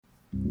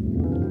Come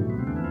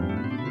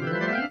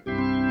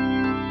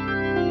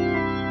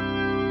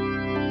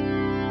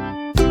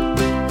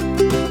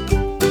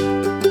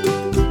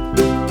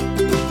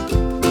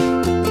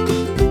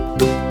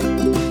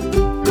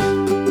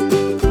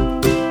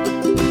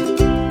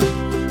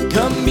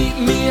meet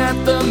me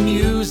at the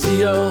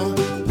Museo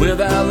with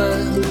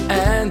Alan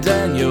and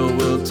Daniel.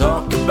 We'll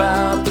talk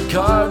about the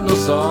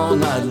Cardinals all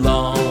night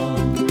long.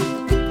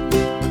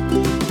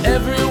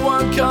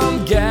 Everyone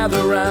come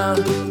gather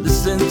round,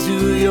 listen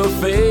to your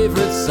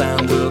favorite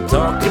sound. We'll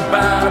talk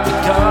about the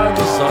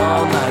Cardinals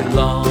all night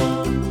long.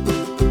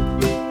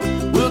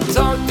 We'll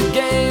talk the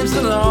games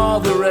and all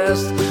the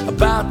rest,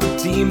 about the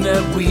team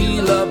that we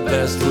love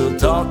best. We'll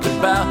talk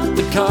about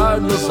the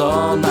Cardinals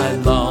all night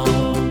long.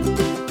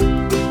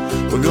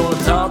 We're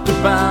gonna talk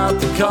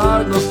about the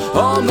Cardinals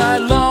all night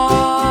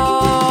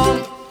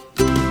long.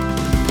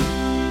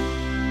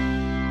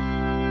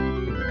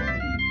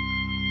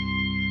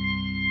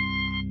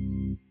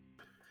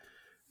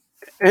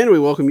 And we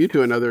welcome you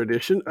to another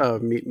edition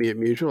of Meet Me at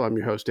Mutual. I'm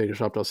your host, Daniel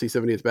Shoptail.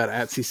 C70 is about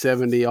at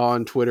C70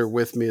 on Twitter.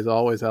 With me, as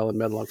always, Alan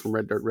Medlock from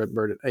Red Dirt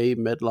Redbird at A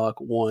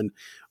Medlock1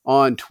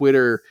 on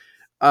Twitter.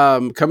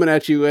 Coming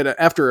at you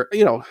after,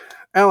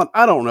 Alan,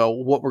 I don't know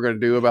what we're going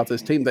to do about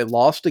this team. They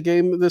lost a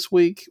game this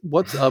week.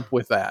 What's up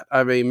with that?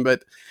 I mean,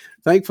 but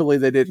thankfully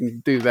they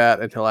didn't do that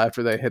until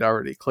after they had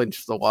already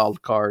clinched the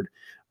wild card.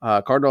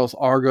 Cardinals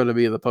are going to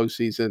be in the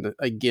postseason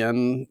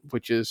again,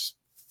 which is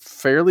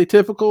fairly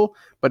typical,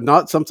 but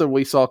not something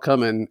we saw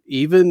coming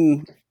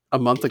even a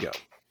month ago.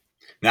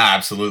 No,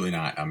 absolutely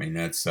not. I mean,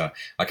 that's I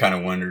kind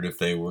of wondered if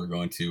they were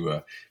going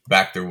to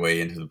back their way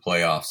into the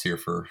playoffs here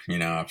for,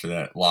 after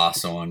that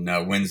loss on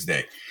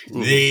Wednesday.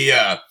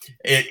 Mm-hmm.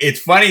 It's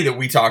funny that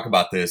we talk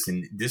about this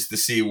and just to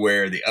see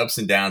where the ups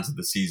and downs of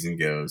the season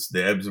goes,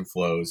 the ebbs and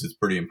flows is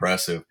pretty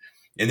impressive.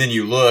 And then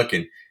you look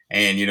and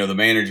the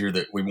manager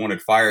that we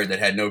wanted fired that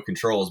had no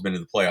control has been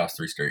in the playoffs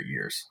 3 straight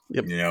years.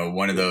 Yep.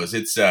 One of those.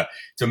 It's a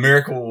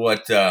miracle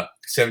what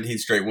 17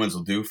 straight wins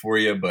will do for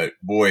you, but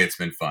boy, it's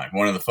been fun.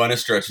 One of the funnest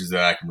stretches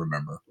that I can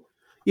remember.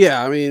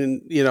 Yeah, I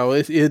mean,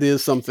 it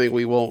is something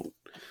we won't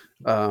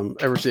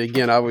ever see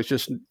again. I was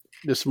just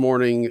this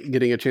morning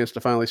getting a chance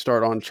to finally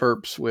start on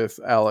Chirps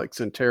with Alex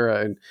and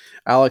Tara, and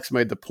Alex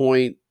made the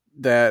point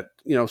that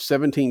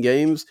 17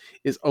 games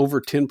is over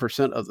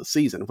 10% of the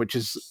season, which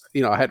is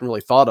I hadn't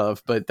really thought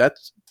of, but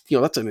that's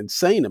that's an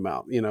insane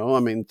amount. I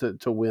mean,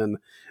 to win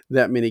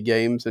that many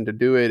games and to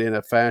do it in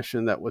a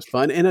fashion that was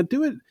fun, and to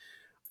do it,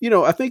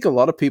 I think a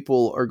lot of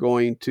people are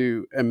going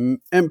to, and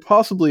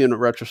possibly in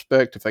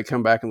retrospect, if they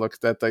come back and look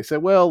at that, they say,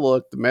 well,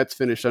 look, the Mets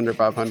finished under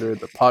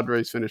 500, the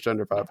Padres finished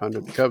under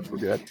 500, the Cubs were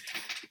good,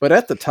 but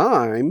at the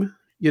time,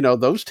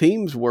 those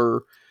teams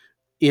were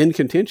in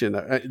contention.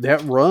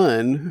 That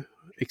run,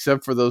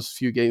 except for those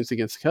few games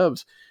against the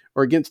Cubs,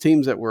 or against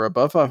teams that were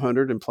above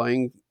 500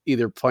 and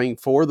either playing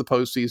for the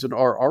postseason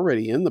or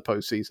already in the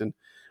postseason.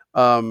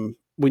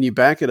 When you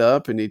back it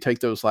up and you take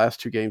those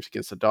last 2 games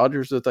against the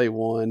Dodgers that they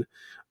won,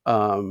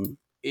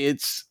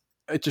 it's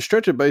a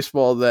stretch of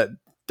baseball that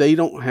they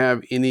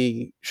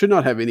should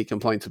not have any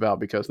complaints about,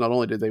 because not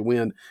only did they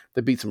win,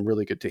 they beat some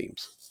really good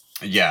teams.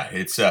 Yeah,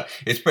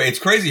 it's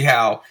crazy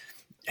how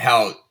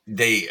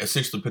they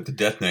essentially put the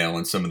death nail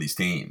in some of these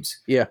teams.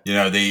 Yeah.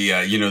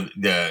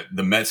 The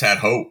Mets had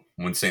hope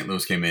when St.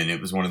 Louis came in. It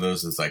was one of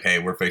those that's like, hey,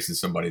 we're facing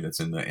somebody that's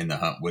in the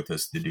hunt with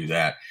us to do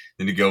that.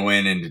 Then to go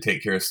in and to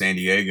take care of San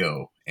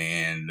Diego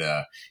and,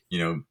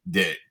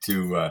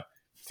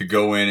 to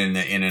go in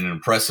an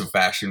impressive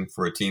fashion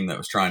for a team that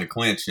was trying to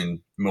clinch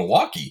in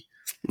Milwaukee,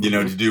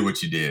 to do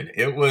what you did.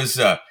 It was,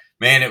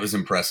 man, it was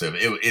impressive.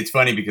 It's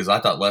funny because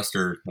I thought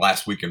Lester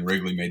last week in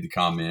Wrigley made the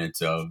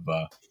comment of,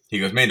 he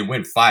goes, man, to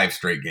win 5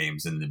 straight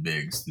games in the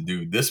bigs, to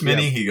do this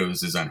many, he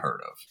goes, is unheard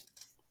of.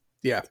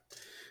 Yeah,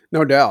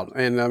 no doubt.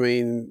 And I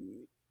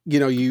mean,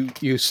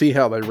 you see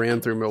how they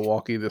ran through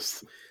Milwaukee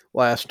this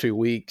last 2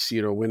 weeks,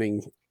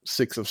 winning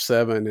 6 of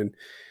 7. And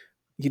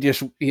you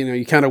just,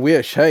 you kind of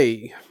wish,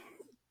 hey,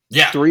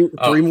 three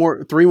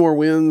more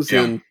wins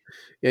in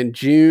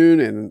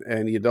June.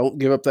 And you don't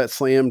give up that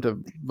slam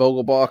to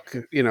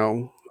Vogelbach,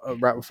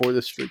 right before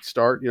this streak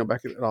start,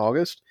 back in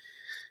August.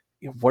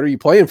 What are you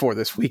playing for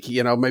this week?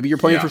 Maybe you're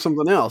playing for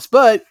something else.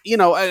 But,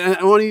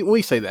 and when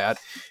we say that,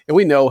 and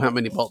we know how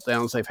many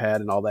meltdowns they've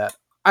had and all that,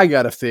 I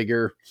got to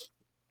figure,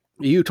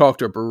 you talk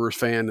to a Brewers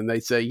fan and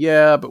they say,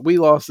 yeah, but we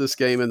lost this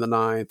game in the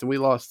 9th and we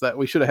lost that.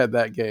 We should have had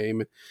that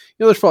game.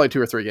 There's probably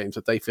 2 or 3 games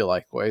that they feel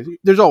like, well,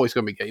 there's always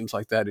going to be games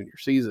like that in your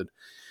season.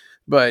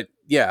 But,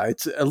 yeah,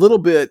 it's a little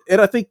bit,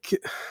 and I think the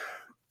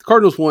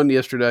Cardinals won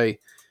yesterday.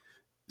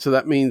 So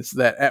that means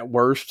that at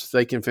worst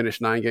they can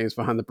finish 9 games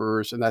behind the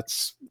Brewers, and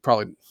that's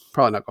probably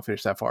not going to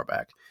finish that far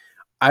back.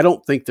 I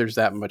don't think there's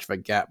that much of a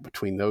gap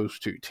between those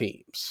 2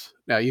 teams.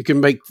 Now, you can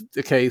make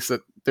the case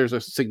that there's a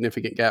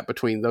significant gap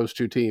between those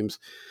 2 teams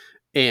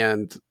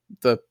and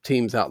the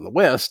teams out in the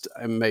West,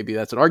 and maybe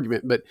that's an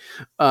argument. But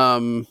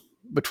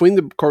between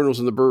the Cardinals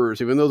and the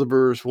Brewers, even though the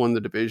Brewers won the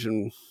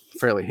division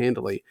fairly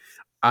handily,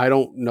 I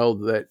don't know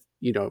that,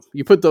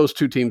 you put those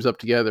 2 teams up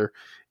together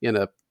in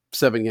a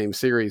 7-game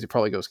series, it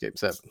probably goes game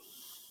 7.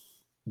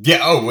 Yeah,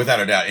 oh, without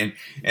a doubt.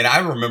 And I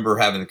remember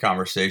having the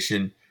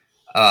conversation.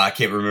 I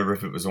can't remember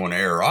if it was on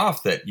air or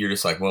off, that you're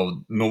just like,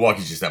 well,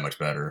 Milwaukee's just that much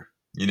better,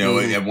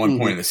 at one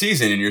point in the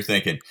season, and you're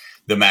thinking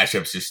the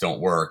matchups just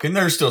don't work. And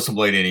there's still some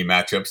late inning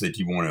matchups that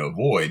you want to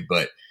avoid,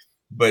 but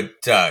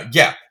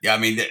yeah, I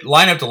mean,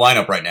 lineup to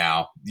lineup right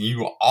now,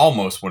 you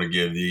almost want to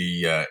give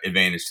the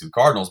advantage to the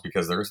Cardinals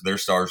because their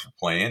stars are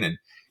playing,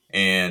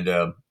 and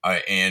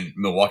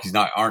Milwaukee's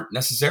aren't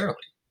necessarily,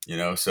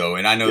 So,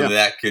 and I know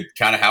that could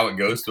kind of how it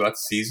goes throughout the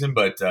season,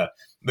 but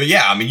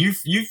yeah, I mean,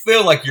 you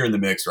feel like you're in the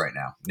mix right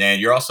now,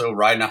 and you're also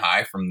riding a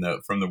high from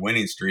the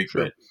winning streak.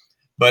 Sure.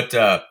 But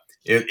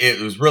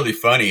it was really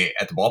funny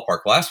at the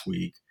ballpark last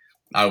week.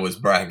 I was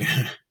bragging.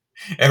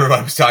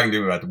 Everybody was talking to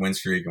me about the win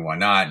streak and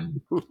whatnot.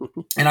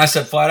 And I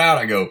said flat out,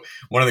 I go,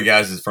 one of the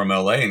guys is from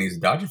LA and he's a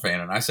Dodger fan.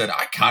 And I said,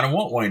 I kind of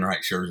want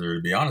Wainwright Scherzer,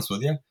 to be honest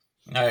with you.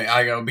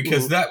 I go,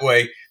 because that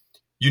way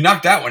you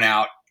knock that one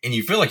out and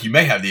you feel like you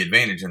may have the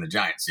advantage in the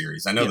Giants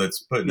series. I know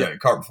that's putting the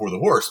cart before the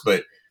horse,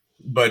 but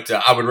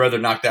I would rather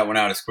knock that one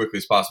out as quickly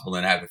as possible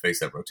than have to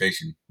face that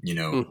rotation,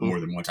 more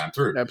than one time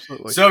through.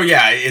 Absolutely. So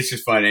yeah, it's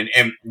just fun.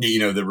 And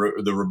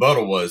the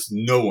rebuttal was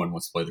no one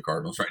wants to play the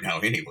Cardinals right now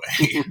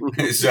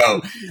anyway.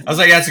 So I was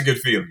like, that's a good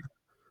feeling.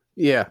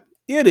 Yeah,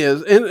 it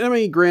is. And I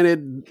mean,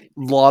 granted,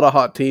 a lot of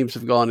hot teams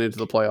have gone into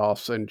the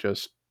playoffs and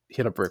just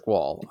hit a brick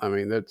wall. I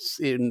mean,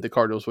 the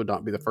Cardinals would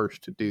not be the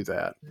first to do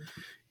that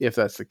if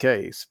that's the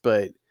case.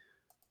 But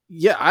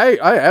yeah,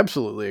 I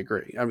absolutely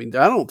agree. I mean,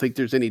 I don't think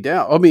there's any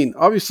doubt. I mean,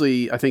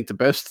 obviously, I think the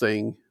best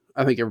thing,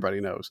 I think everybody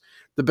knows,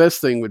 the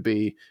best thing would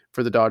be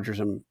for the Dodgers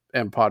and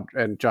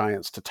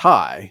Giants to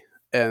tie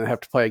and have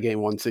to play a game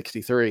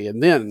 163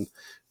 and then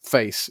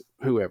face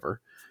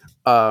whoever.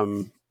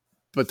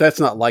 But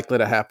that's not likely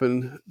to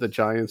happen. The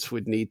Giants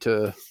would need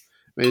to.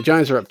 I mean, the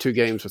Giants are up 2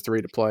 games with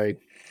 3 to play.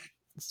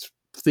 It's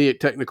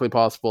technically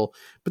possible,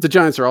 but the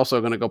Giants are also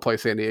going to go play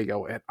San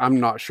Diego, and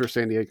I'm not sure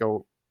San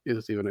Diego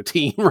is even a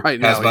team right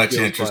now. Has much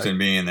interest in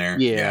being there.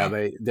 Yeah,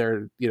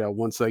 they're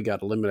once they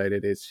got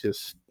eliminated, it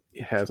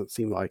hasn't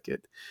seemed like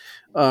it.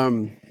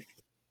 And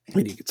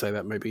you could say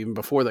that maybe even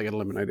before they got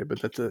eliminated,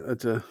 but that's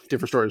a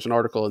different story. There's an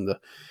article in the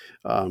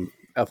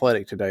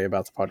Athletic today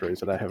about the Padres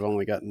that I have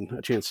only gotten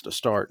a chance to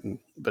start,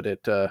 but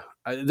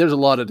there's a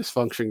lot of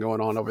dysfunction going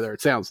on over there.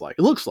 It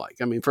looks like.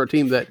 I mean, for a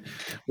team that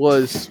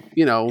was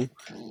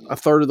a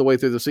third of the way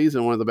through the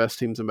season, one of the best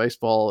teams in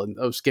baseball, and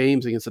those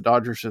games against the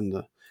Dodgers and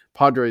the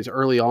Padres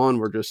early on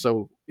were just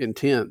so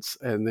intense,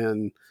 and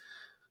then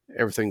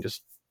everything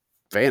just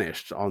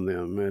vanished on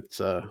them. It's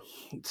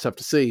tough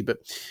to see, but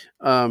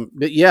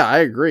yeah, I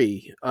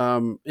agree.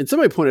 And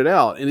somebody pointed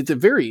out, and it's a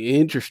very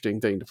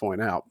interesting thing to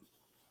point out.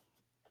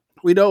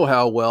 We know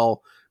how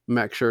well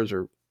Max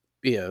Scherzer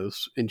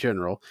is in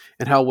general,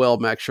 and how well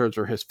Max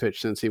Scherzer has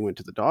pitched since he went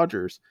to the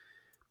Dodgers.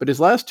 But his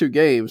last 2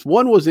 games,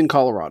 one was in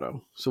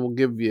Colorado, so we'll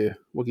give you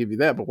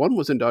that. But one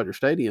was in Dodger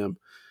Stadium.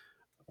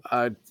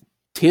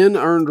 10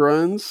 earned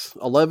runs,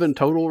 11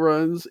 total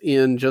runs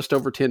in just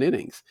over 10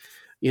 innings.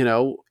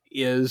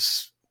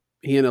 Is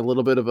he in a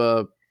little bit of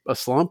a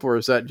slump, or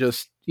is that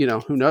just,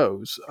 who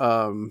knows?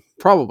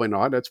 Probably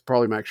not. That's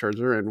probably Max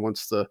Scherzer. And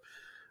once the,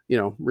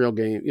 real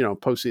game,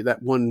 postseason,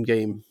 that one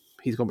game,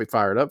 he's going to be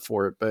fired up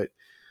for it. But,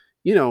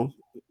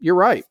 you're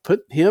right.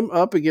 Put him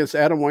up against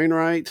Adam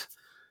Wainwright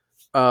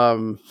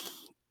and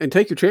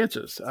take your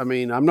chances. I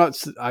mean,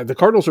 the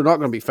Cardinals are not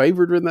going to be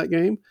favored in that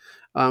game.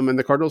 And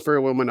the Cardinals very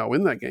well might not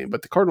win that game,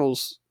 but the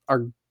Cardinals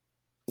are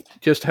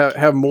just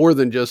have more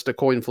than just a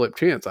coin flip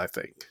chance, I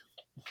think.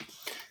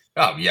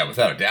 Oh yeah,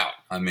 without a doubt.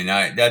 I mean,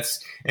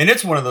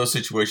 it's one of those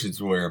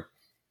situations where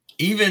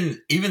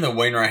even though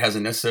Wainwright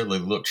hasn't necessarily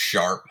looked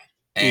sharp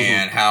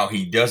and how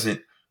he doesn't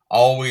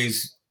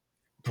always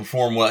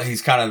perform well,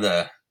 he's kind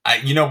of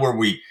where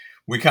we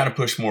kind of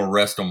push more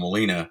rest on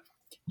Molina.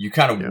 You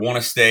kind of want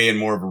to stay in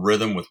more of a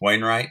rhythm with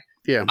Wainwright.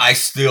 Yeah, I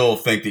still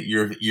think that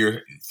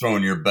you're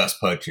throwing your best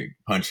punch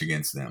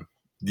against them.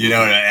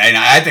 And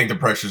I think the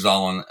pressure's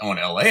all on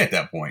LA at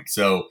that point.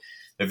 So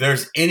if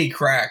there's any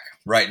crack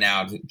right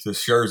now to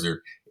Scherzer,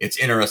 it's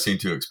interesting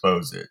to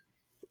expose it.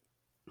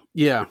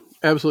 Yeah,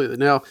 absolutely.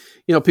 Now,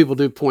 people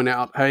do point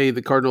out, hey,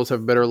 the Cardinals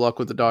have better luck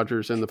with the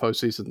Dodgers in the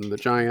postseason than the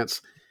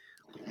Giants.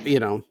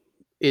 It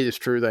is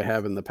true they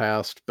have in the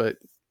past, but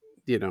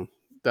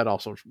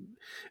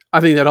I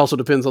think that also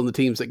depends on the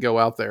teams that go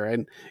out there.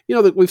 And,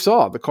 that we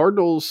saw the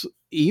Cardinals,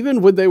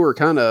 even when they were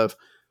kind of,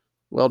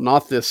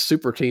 not this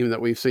super team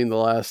that we've seen the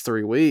last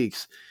 3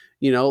 weeks,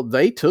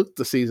 they took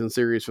the season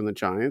series from the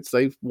Giants.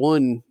 They've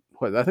won,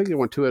 I think they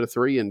won 2 out of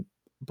 3 in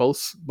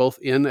both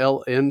in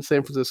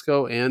San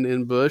Francisco and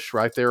in Busch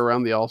right there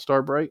around the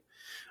All-Star break.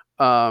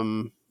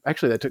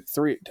 Actually, they took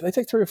 3. Did they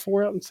take 3 or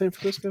 4 out in San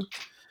Francisco?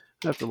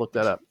 I have to look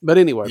that up. But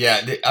anyway.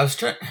 Yeah, I was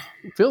trying.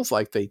 It feels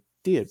like they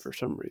did for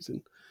some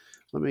reason.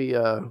 Let me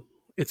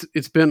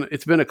it's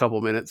been a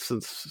couple minutes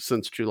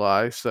since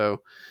July,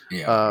 so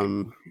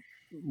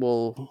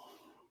we'll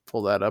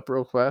pull that up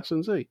real fast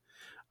and see.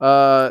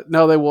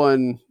 No, they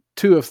won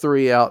 2 of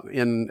 3 out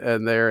in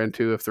and there and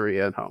 2 of 3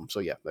 at home. So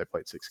yeah, they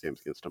played 6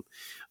 games against them,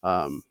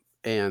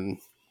 and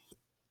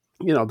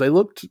they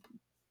looked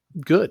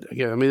good.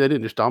 Again, I mean, they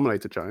didn't just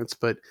dominate the Giants,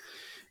 but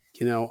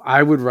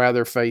I would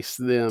rather face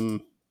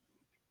them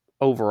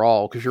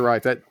overall, because you're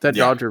right,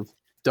 that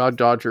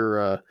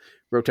Dodger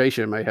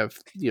rotation may have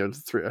 2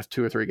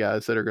 or 3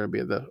 guys that are going to be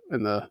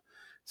in the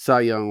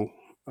Cy Young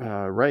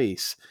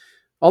race.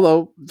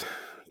 Although,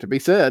 to be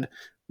said,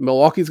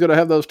 Milwaukee's going to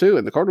have those too,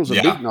 and the Cardinals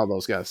have beaten all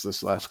those guys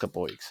this last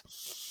couple of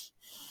weeks.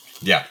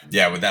 Yeah,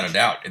 without a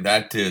doubt. And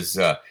that is,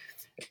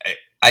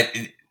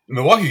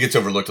 Milwaukee gets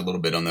overlooked a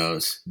little bit on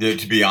those,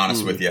 to be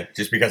honest with you,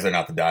 just because they're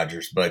not the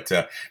Dodgers. But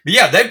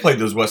yeah, they played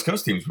those West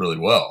Coast teams really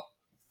well.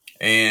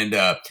 And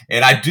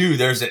I do.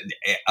 There is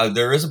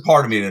a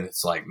part of me that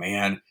it's like,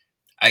 man,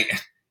 I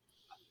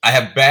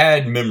have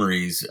bad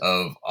memories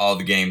of all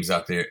the games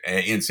out there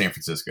in San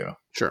Francisco.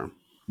 Sure.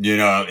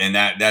 And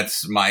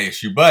that's my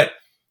issue. But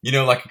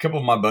like a couple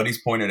of my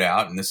buddies pointed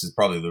out, and this is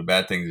probably the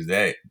bad thing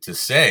today to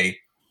say,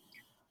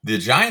 the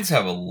Giants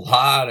have a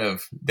lot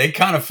of. They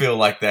kind of feel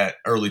like that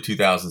early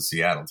 2000s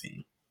Seattle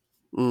team.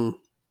 And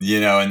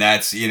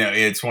that's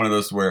it's one of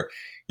those where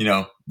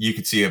you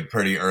could see a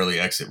pretty early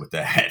exit with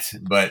that.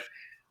 But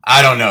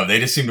I don't know. They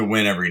just seem to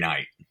win every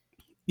night.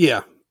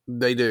 Yeah,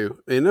 they do.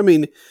 And I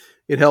mean,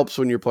 it helps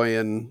when you're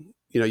playing,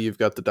 you've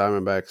got the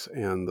Diamondbacks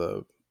and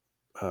the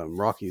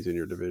Rockies in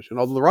your division.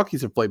 Although the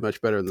Rockies have played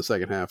much better in the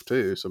second half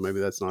too. So maybe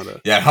that's not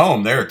a... Yeah, at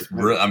home, they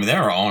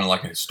were on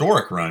like a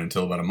historic run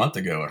until about a month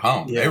ago at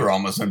home. Yeah. They were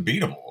almost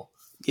unbeatable.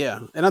 Yeah.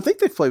 And I think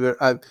they've played better.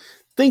 I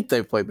think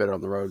they've played better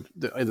on the road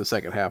in the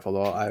second half,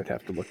 although I'd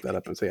have to look that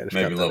up and see.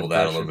 Maybe level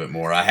that a little bit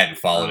more. I hadn't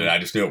followed it. I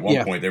just knew at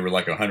one point they were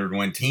like a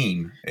 100-win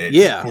team. Back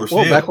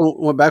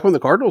when the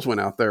Cardinals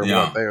went out there,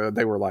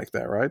 they were like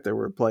that, right? They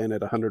were playing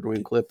at a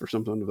 100-win clip or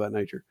something of that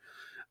nature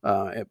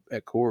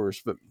at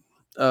Coors. But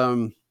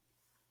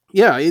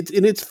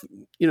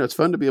it's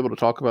fun to be able to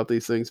talk about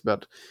these things,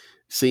 about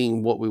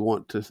seeing what we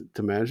want to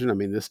imagine. I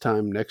mean, this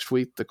time next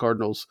week, the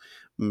Cardinals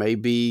may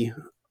be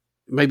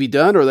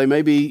done, or they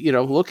may be,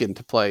 looking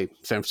to play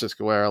San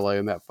Francisco or LA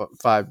in that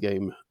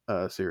 5-game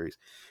series.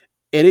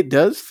 And it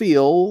does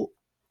feel,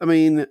 I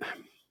mean,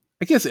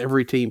 I guess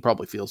every team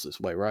probably feels this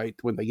way, right?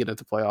 When they get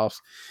into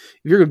playoffs,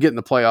 if you're going to get in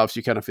the playoffs,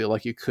 you kind of feel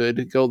like you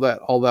could go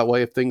all that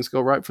way if things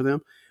go right for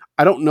them.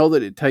 I don't know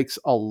that it takes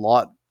a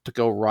lot to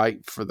go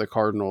right for the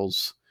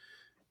Cardinals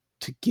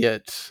to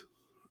get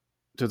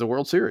to the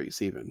World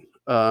Series even.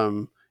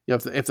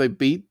 If they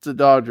beat the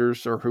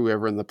Dodgers or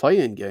whoever in the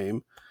play-in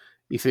game,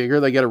 you figure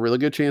they get a really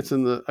good chance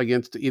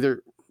against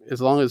either, as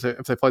long as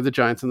if they play the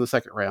Giants in the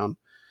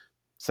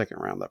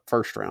that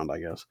first round, I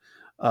guess.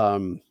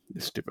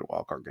 This stupid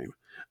wild card game.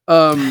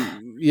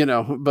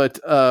 But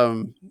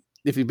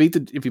if you beat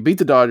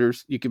the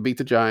Dodgers, you can beat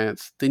the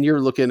Giants. Then you're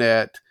looking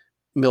at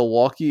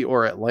Milwaukee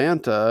or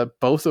Atlanta,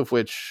 both of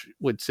which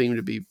would seem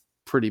to be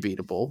pretty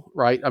beatable,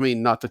 right? I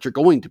mean, not that you're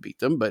going to beat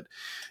them, but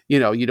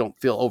you don't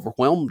feel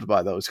overwhelmed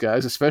by those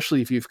guys,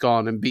 especially if you've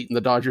gone and beaten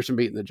the Dodgers and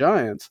beaten the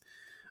Giants.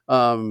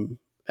 And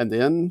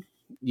then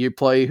you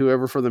play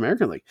whoever for the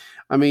American League.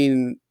 I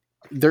mean,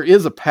 there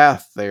is a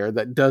path there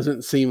that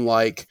doesn't seem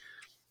like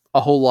a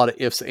whole lot of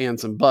ifs,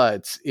 ands, and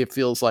buts. It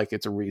feels like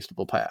it's a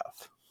reasonable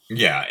path.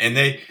 Yeah, and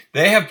they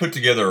have put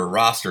together a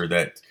roster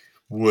that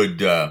would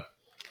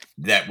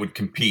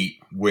compete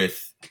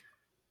with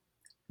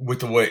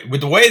the way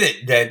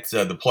that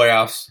the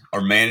playoffs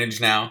are managed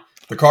now.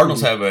 The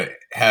Cardinals have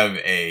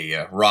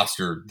a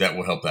roster that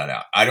will help that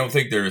out. I don't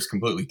think they're as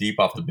completely deep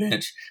off the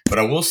bench, but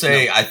I will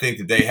say I think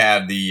that they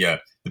have the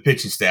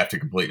pitching staff to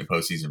complete a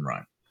postseason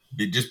run.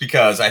 Just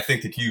because I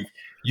think that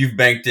you've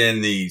banked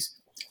in these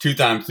 2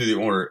 times through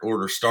the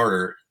order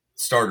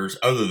starters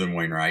other than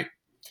Wainwright,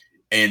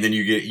 and then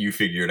you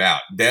figure it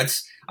out.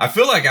 I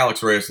feel like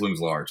Alex Reyes looms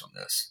large on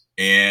this,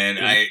 and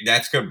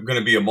that's going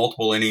to be a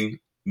multiple inning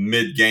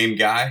mid-game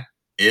guy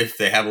if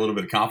they have a little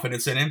bit of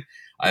confidence in him.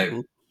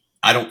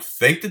 I don't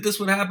think that this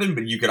would happen,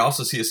 but you could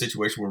also see a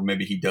situation where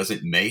maybe he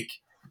doesn't make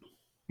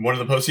one of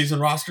the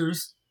postseason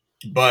rosters.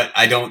 But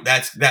I don't.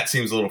 That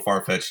seems a little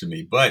far-fetched to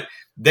me. But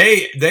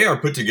they are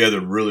put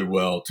together really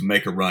well to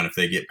make a run if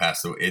they get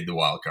past the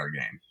wild card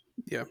game.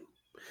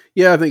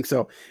 Yeah, I think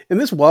so. And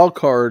this wild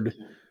card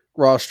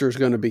roster is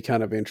going to be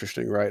kind of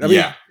interesting, right? I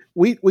mean,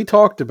 we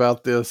talked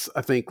about this,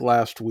 I think,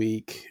 last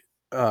week.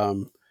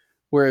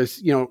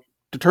 Whereas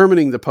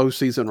determining the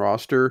postseason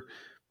roster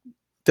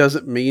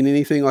doesn't mean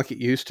anything like it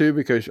used to,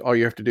 because all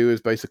you have to do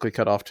is basically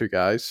cut off 2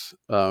 guys,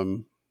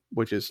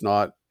 which is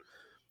not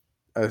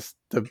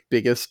the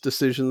biggest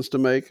decisions to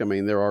make. I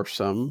mean, there are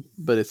some,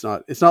 but it's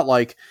not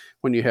like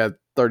when you had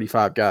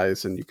 35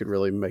 guys and you could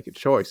really make a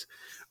choice.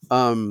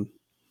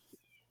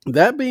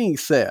 That being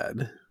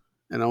said,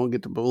 and I will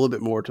get to a little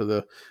bit more to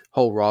the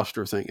whole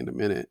roster thing in a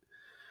minute,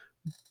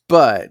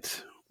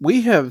 but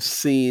we have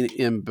seen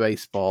in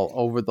baseball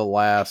over the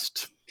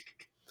last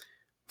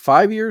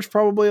 5 years,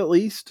 probably at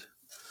least,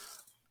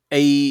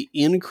 a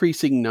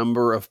increasing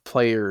number of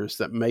players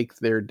that make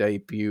their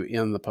debut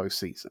in the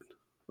postseason,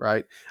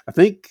 right? I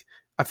think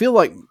I feel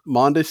like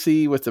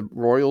Mondesi with the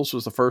Royals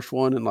was the first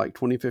one in like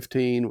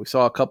 2015. We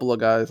saw a couple of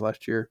guys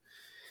last year.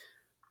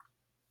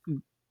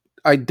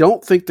 I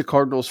don't think the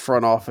Cardinals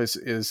front office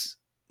is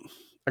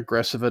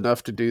aggressive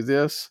enough to do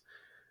this,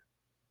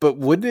 but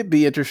wouldn't it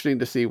be interesting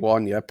to see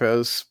Juan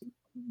Yepez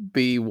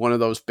be one of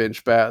those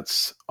bench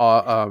bats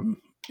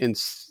in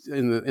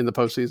the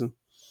postseason?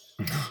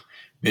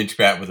 Bench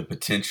bat with a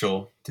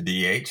potential to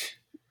DH.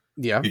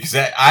 Yeah, because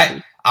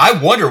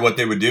I wonder what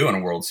they would do in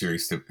a World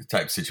Series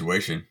type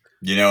situation.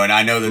 And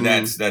I know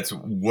that that's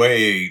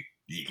way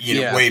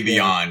way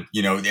beyond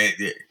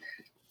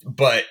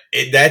but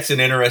that's an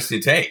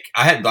interesting take.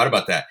 I hadn't thought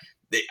about that.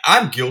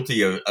 I'm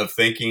guilty of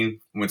thinking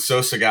when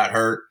Sosa got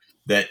hurt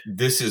that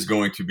this is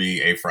going to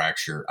be a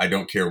fracture. I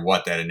don't care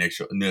what that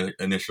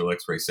initial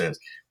X-ray says.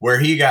 Where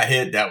he got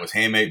hit, that was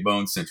hamate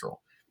bone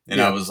central,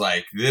 and I was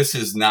like, this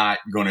is not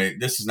going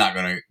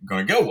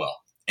to go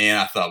well. And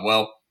I thought,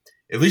 well,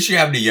 at least you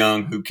have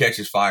DeYoung who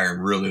catches fire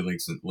and really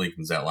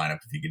lengthens that lineup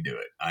if he can do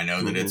it. I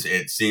know that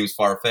it seems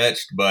far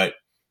fetched, but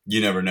you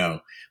never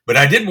know. But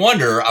I did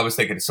wonder. I was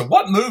thinking, so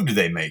what move do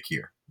they make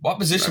here? What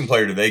position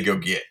player do they go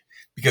get?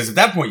 Because at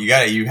that point,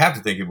 you have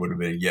to think it would have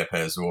been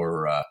Yepez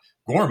or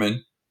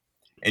Gorman.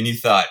 And you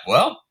thought,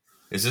 well,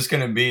 is this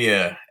going to be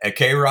a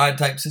K-Rod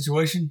type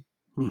situation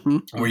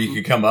where you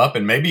could come up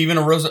and maybe even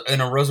a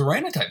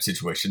Rosarena type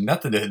situation?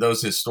 Nothing to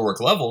those historic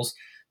levels,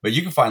 but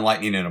you can find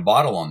lightning in a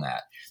bottle on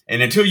that.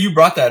 And until you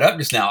brought that up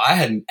just now, I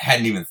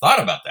hadn't even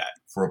thought about that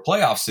for a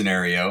playoff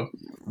scenario.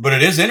 But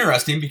it is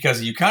interesting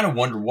because you kind of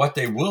wonder what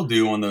they will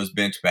do on those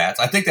bench bats.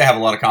 I think they have a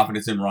lot of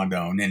confidence in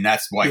Rondon, and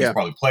that's why he's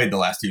probably played the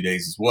last 2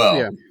 days as well.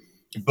 Yeah.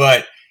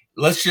 But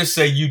let's just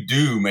say you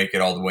do make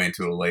it all the way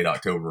into a late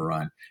October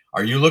run.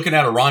 Are you looking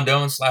at a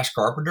Rondon /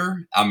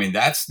 Carpenter? I mean,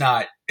 that's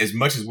not, as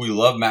much as we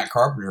love Matt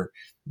Carpenter,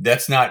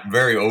 that's not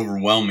very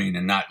overwhelming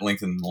and not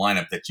lengthening the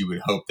lineup that you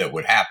would hope that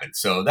would happen.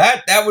 So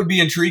that would be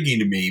intriguing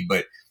to me,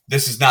 but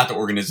this is not the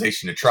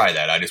organization to try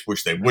that. I just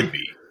wish they would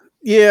be.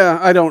 Yeah,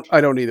 I don't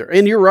either.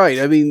 And you're right.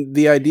 I mean,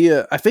 the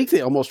idea, I think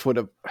they would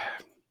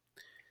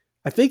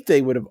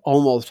have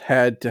almost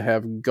had to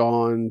have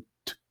gone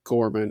to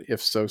Gorman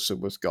if Sosa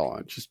was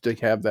gone, just to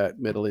have that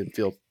middle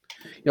infield.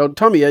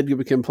 Tommy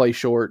Edman can play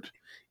short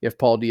if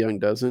Paul DeYoung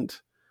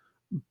doesn't.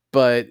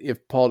 But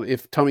if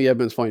Tommy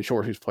Edman's playing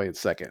short, who's playing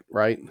second,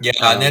 right? Yeah,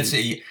 and that's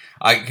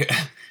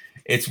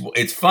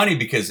it's funny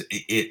because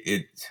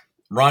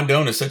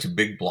Rondon is such a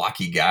big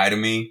blocky guy to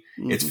me.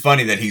 Mm-hmm. It's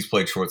funny that he's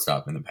played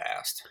shortstop in the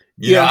past.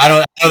 I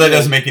know that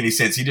doesn't make any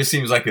sense. He just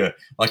seems like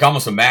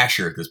almost a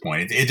masher at this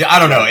point. I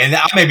don't know, and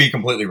I may be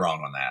completely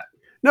wrong on that.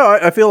 No,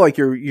 I feel like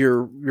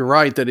you're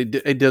right that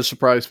it does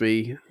surprise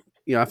me.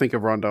 I think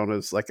of Rondon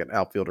as like an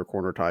outfielder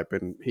corner type,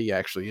 and he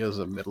actually is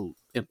a middle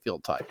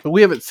infield type. But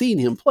we haven't seen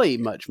him play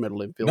much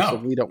middle infield, so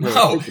we don't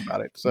really think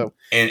about it. So,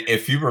 and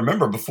if you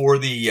remember before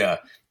the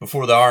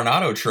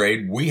Arenado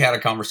trade, we had a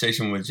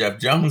conversation with Jeff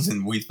Jones,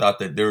 and we thought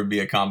that there would be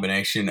a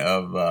combination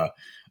of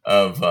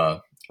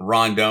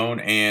Rondon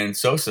and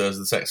Sosa as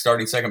the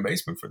starting second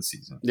baseman for the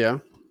season. Yeah,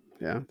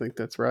 I think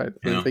that's right.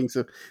 Things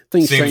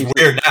seems changed.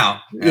 Weird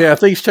now. Yeah,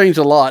 things changed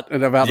a lot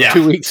in about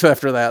 2 weeks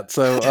after that.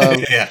 So,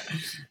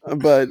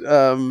 but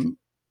and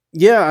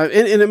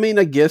I mean,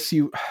 I guess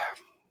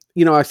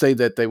I say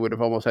that they would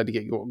have almost had to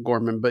get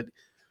Gorman, but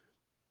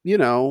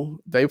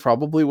they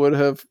probably would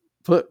have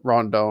put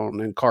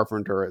Rondon and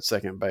Carpenter at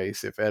second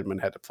base if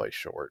Edman had to play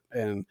short,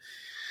 and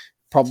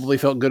probably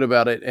felt good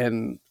about it.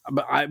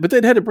 But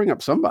they'd had to bring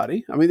up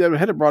somebody. I mean, they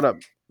had to brought up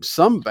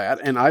some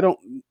bat, and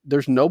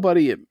there's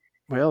nobody.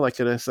 They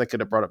could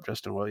have brought up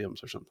Justin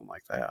Williams or something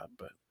like that,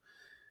 but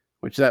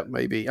which that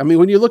may be. I mean,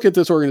 when you look at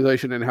this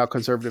organization and how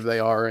conservative they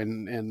are,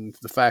 and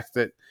the fact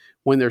that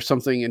when there's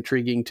something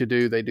intriguing to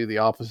do, they do the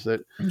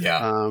opposite.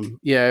 Yeah.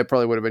 It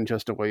probably would have been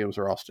Justin Williams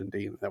or Austin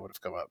Dean that would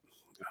have come up.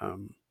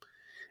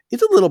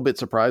 It's a little bit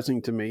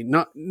surprising to me,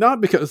 not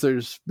because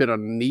there's been a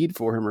need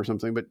for him or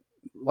something, but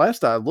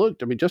last I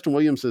looked, I mean, Justin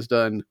Williams has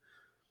done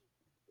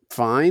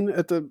fine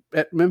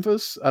at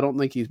Memphis. I don't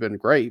think he's been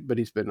great, but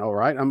he's been all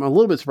right. I'm a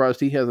little bit surprised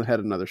he hasn't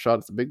had another shot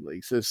at the big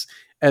leagues.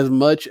 As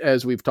much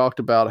as we've talked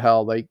about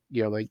how they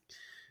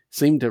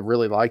seem to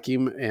really like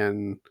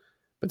him,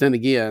 but then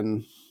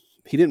again,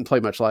 he didn't play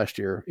much last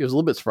year. It was a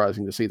little bit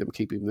surprising to see them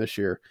keep him this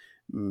year,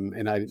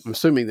 and I'm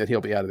assuming that he'll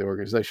be out of the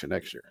organization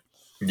next year.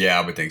 Yeah,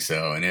 I would think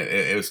so. And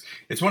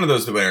it's one of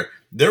those where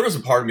there was a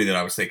part of me that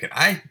I was thinking,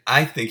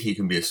 I think he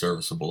can be a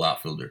serviceable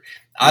outfielder.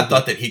 I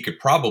thought that he could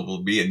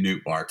probably be a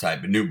Nootbaar type,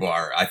 but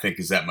Nootbaar, I think,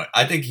 is that much.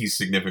 I think he's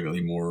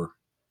significantly more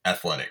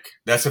athletic.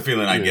 That's the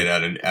feeling I get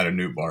out of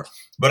Nootbaar.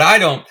 But I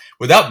don't,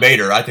 without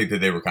Bader, I think that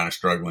they were kind of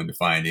struggling to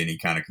find any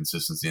kind of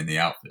consistency in the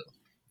outfield.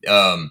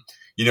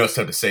 It's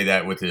tough to say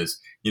that with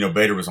his,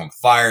 Bader was on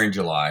fire in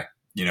July,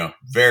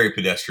 very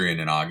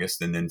pedestrian in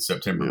August, and then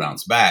September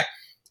bounced back.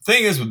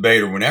 Thing is with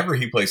Bader, whenever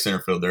he plays center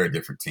field, they're a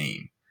different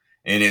team,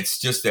 and it's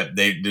just that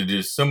they're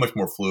just so much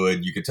more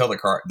fluid. You can tell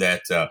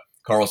that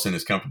Carlson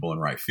is comfortable in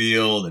right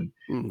field, and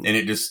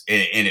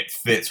it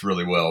fits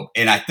really well.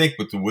 And I think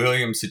with the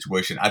Williams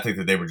situation, I think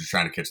that they were just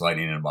trying to catch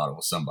lightning in a bottle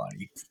with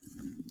somebody.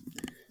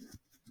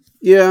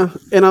 Yeah,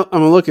 and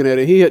I'm looking at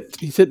it.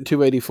 He's hitting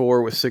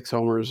 284 with 6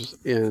 homers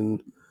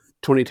in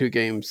 22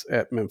 games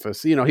at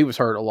Memphis. You know, he was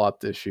hurt a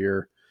lot this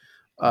year.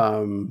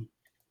 But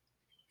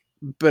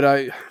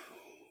I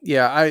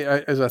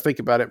as I think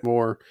about it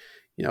more,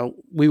 you know,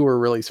 we were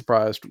really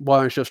surprised.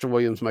 Why is Justin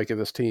Williams making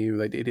this team?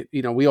 They did it.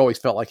 You know, we always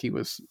felt like he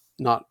was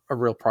not a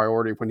real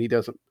priority when he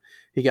doesn't.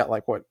 He got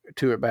like what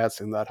 2 at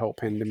bats in that whole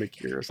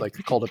pandemic year. It's like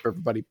they called up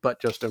everybody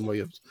but Justin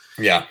Williams.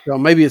 Yeah. So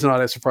maybe it's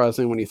not as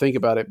surprising when you think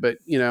about it, but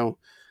you know,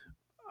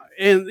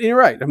 and you're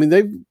right. I mean,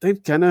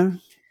 they've kind of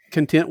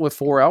content with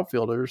 4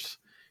 outfielders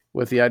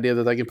with the idea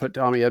that they can put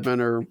Tommy Edman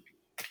or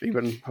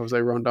even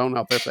Jose Rondon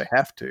out there if they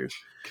have to.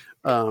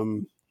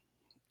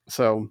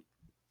 So,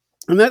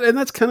 and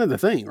that's kind of the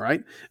thing,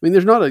 right? I mean,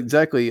 there's not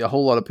exactly a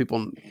whole lot of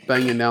people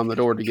banging down the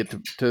door to get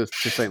to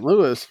St.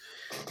 Louis,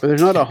 but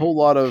there's not a whole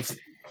lot of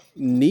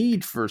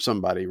need for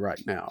somebody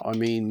right now. I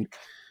mean,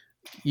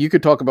 you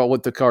could talk about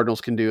what the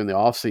Cardinals can do in the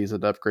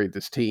offseason to upgrade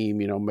this team.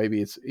 You know,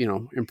 maybe it's, you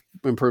know,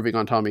 improving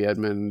on Tommy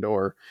Edman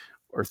or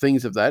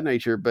things of that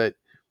nature. But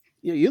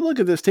you know, you look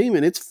at this team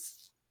and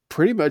it's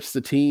pretty much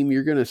the team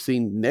you're going to see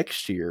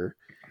next year.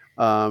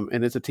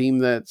 And it's a team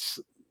that's,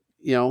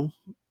 you know,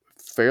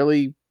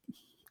 fairly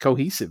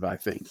cohesive, I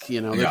think.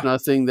 You know, there's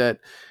nothing that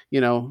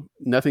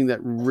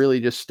really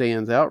just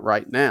stands out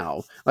right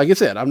now. Like I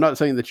said, I'm not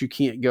saying that you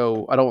can't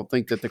go. I don't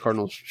think that the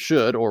Cardinals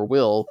should or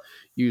will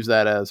use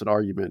that as an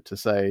argument to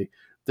say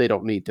they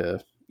don't need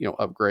to, you know,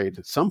 upgrade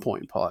at some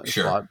point in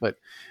slot. But,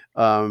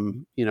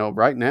 you know,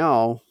 right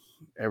now,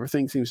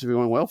 everything seems to be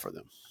going well for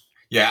them.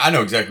 Yeah, I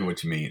know exactly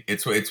what you mean.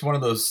 It's one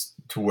of those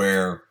to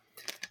where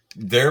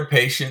their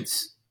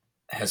patience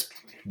has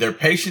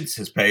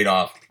paid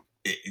off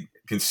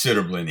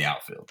considerably in the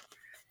outfield.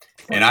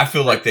 And I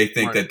feel like they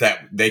think that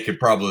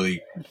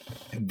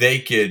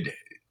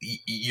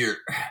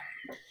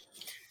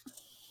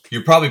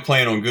you're probably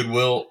playing on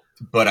goodwill,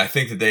 but I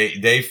think that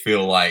they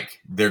feel like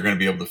they're going to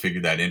be able to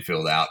figure that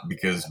infield out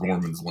because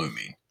Gorman's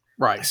looming.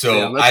 Right.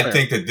 So I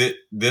think that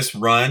this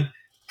run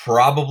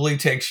probably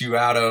takes you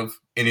out of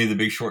any of the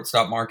big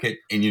shortstop market.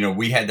 And, you know,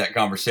 we had that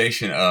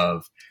conversation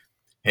of,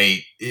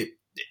 hey,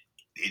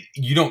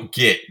 you don't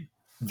get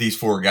these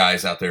 4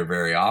 guys out there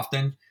very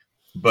often.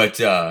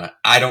 But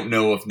I don't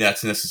know if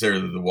that's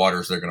necessarily the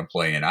waters they're going to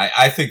play in.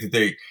 I think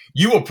that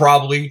you will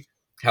probably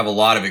have a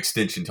lot of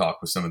extension talk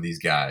with some of these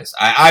guys.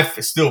 I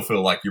still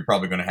feel like you're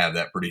probably going to have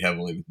that pretty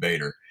heavily with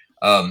Bader.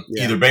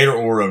 Either Bader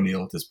or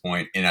O'Neill at this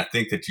point. And I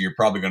think that you're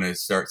probably going to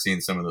start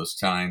seeing some of those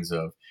signs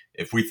of,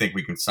 if we think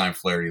we can sign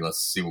Flaherty, let's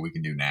see what we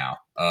can do now.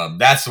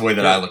 That's the way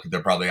that I look at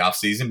their probably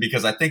offseason,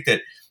 because I think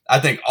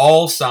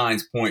all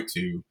signs point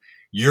to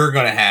you're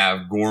going to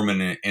have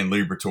Gorman and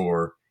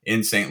Liberatore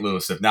in St.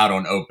 Louis, if not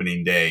on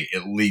opening day,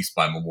 at least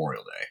by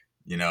Memorial Day.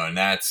 You know, and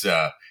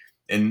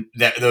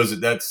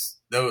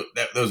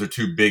those are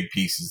 2 big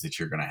pieces that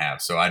you're going to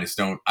have. So I just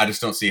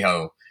don't see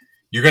how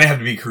you're going to have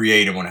to be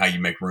creative on how you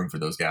make room for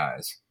those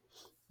guys.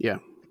 Yeah,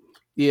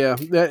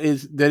 that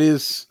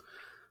is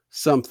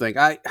something.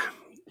 I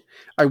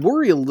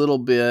worry a little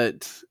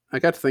bit. I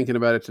got to thinking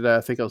about it today.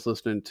 I think I was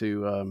listening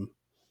to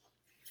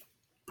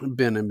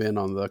Ben and Ben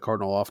on the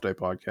Cardinal Off Day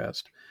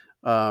podcast.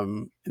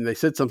 And they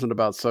said something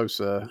about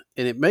Sosa,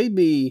 and it made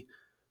me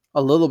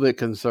a little bit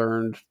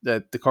concerned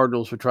that the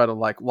Cardinals would try to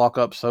like lock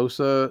up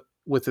Sosa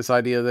with this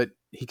idea that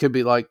he could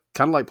be like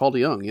kind of like Paul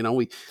DeJong. You know,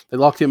 they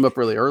locked him up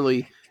really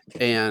early,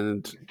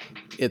 and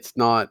it's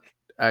not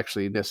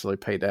actually necessarily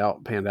panned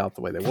out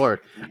the way they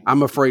were.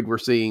 I'm afraid we're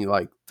seeing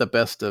like the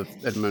best of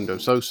Edmundo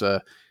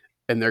Sosa,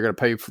 and they're going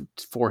to pay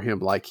for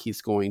him like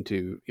he's going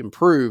to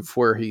improve,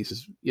 where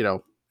he's, you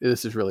know,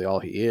 this is really all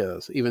he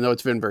is, even though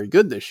it's been very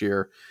good this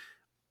year.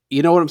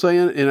 You know what I'm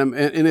saying?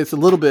 And it's a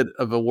little bit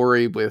of a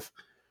worry with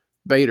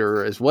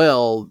Bader as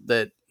well,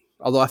 that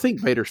although I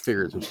think Bader's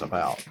figured some stuff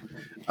out,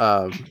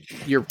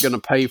 you're going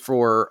to pay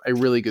for a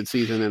really good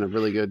season and a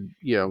really good,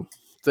 you know,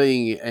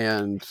 thing,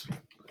 and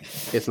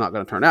it's not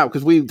going to turn out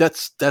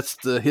because that's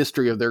the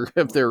history of their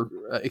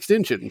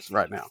extensions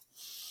right now.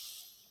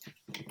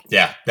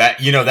 Yeah,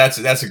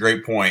 that's a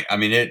great point. I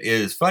mean, it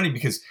is funny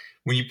because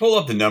when you pull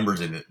up the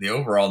numbers and the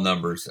overall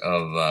numbers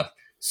of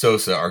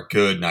Sosa are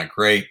good, not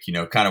great. You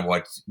know, kind of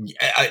what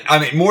I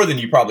mean, more than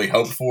you probably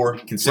hoped for,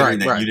 considering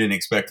that you didn't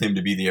expect him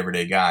to be the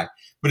everyday guy.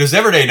 But his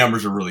everyday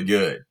numbers are really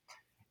good,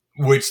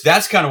 which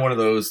that's kind of one of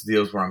those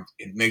deals where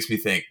it makes me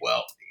think,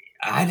 well,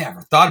 I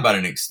never thought about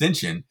an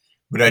extension,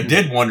 but I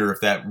did wonder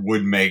if that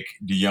would make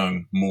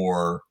DeJong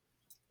more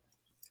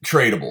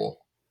tradable.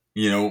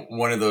 You know,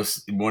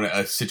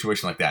 a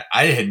situation like that.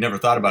 I had never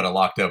thought about it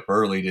locked up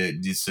early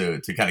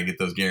to kind of get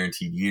those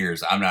guaranteed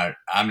years. I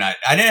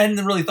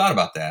hadn't really thought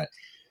about that.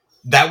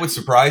 That would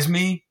surprise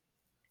me,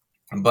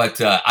 but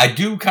I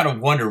do kind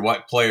of wonder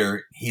what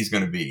player he's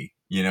going to be,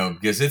 you know,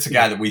 because it's a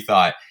guy that we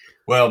thought,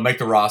 well, make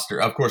the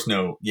roster. Of course,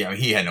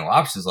 he had no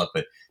options left,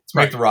 but let's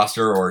make the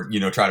roster or, you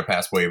know, try to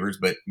pass waivers.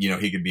 But, you know,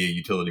 he could be a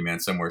utility man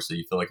somewhere, so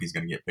you feel like he's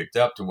going to get picked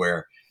up to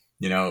where,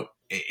 you know,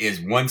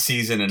 is one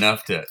season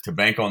enough to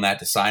bank on that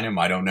to sign him?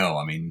 I don't know.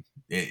 I mean,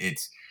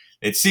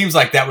 it seems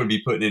like that would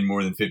be putting in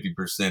more than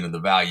 50% of the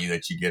value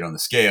that you get on the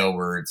scale,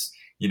 where it's,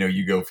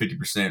 you go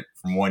 50%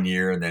 from one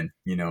year and then,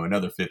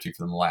 another 50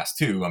 from the last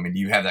two. I mean, do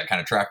you have that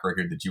kind of track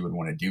record that you would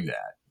want to do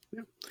that?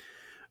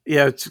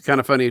 Yeah, it's kind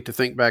of funny to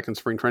think back in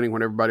spring training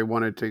when everybody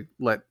wanted to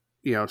let,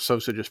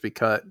 Sosa just be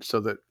cut so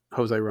that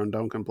Jose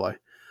Rondon can play.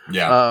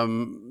 Yeah.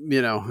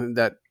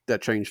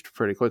 That changed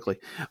pretty quickly.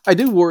 I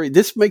do worry.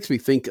 This makes me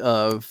think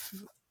of,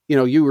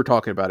 you were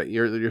talking about it.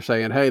 You're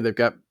saying, hey, they've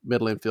got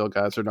middle infield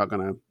guys. They're not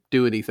going to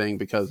do anything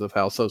because of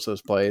how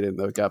Sosa's played, and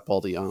they've got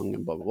Paul DeJong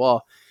and blah, blah, blah.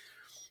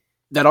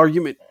 That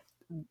argument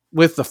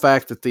with the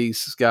fact that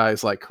these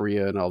guys like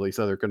Correa and all these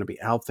other are going to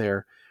be out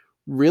there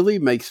really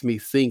makes me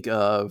think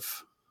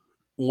of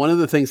one of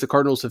the things the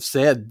Cardinals have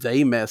said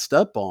they messed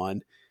up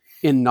on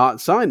in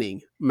not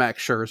signing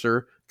Max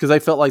Scherzer, because they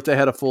felt like they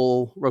had a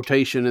full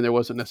rotation and there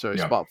wasn't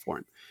necessarily a spot for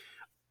him.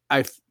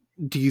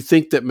 Do you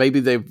think that maybe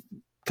they've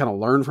kind of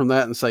learned from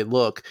that and say,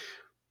 look,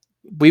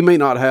 we may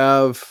not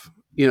have,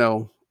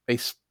 a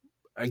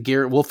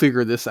guarantee, we'll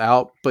figure this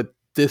out, but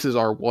this is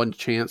our one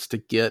chance to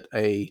get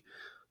a,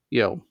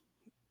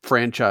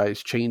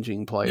 franchise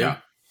changing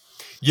player?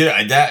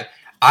 Yeah, that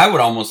I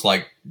would almost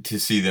like to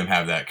see them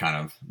have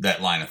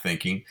that line of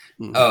thinking.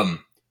 Mm-hmm.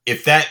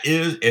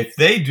 If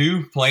they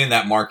do play in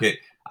that market,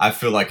 I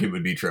feel like it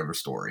would be Trevor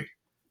Story.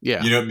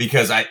 Yeah.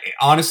 Because I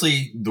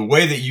honestly, the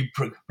way that you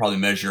probably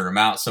measure him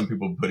out, some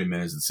people put him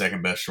in as the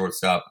second best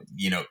shortstop.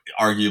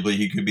 Arguably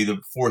he could be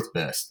the fourth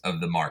best of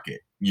the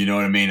market. You know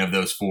what I mean? Of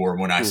those four,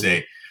 when I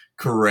say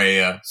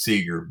Correa,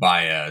 Seager,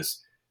 Baez,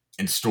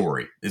 and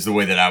Story is the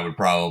way that I would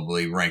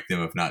probably rank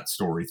them, if not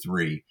Story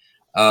 3.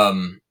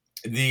 I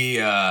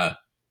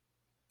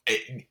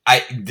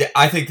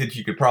think that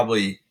you could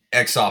probably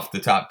X off the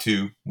top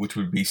two, which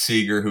would be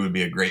Seager, who would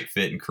be a great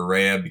fit, and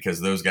Correa,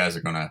 because those guys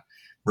are going to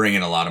bring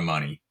in a lot of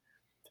money.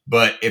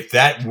 But if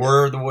that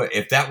was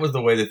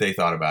the way that they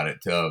thought about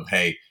it, of,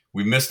 hey,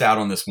 we missed out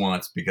on this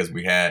once because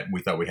we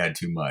thought we had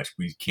too much,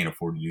 we can't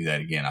afford to do that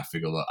again. I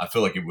feel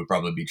like it would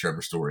probably be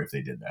Trevor Story if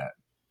they did that.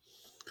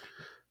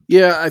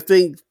 Yeah, I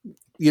think,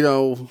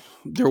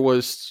 there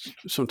was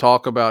some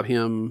talk about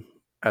him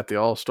at the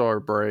All-Star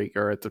break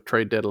or at the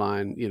trade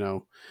deadline,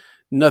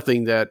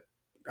 nothing that,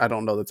 I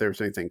don't know that there was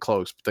anything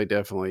close, but they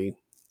definitely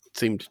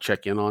seemed to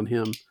check in on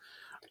him.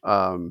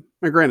 And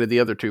granted,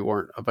 the other two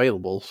weren't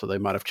available, so they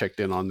might have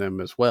checked in on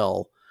them as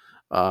well.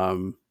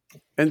 And,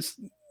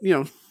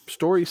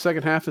 Story's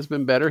second half has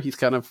been better. He's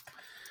kind of,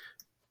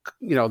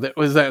 that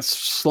was that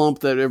slump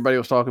that everybody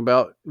was talking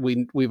about.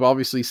 We've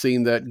obviously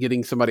seen that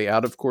getting somebody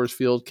out of Coors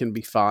Field can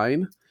be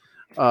fine.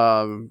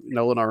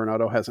 Nolan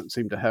Arenado hasn't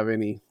seemed to have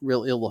any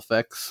real ill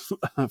effects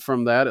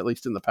from that, at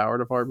least in the power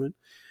department.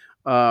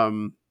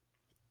 It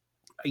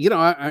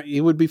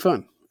would be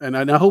fun. And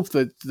I hope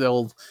that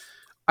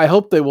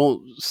they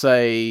won't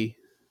say,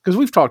 because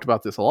we've talked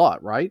about this a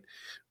lot, right?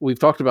 We've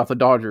talked about the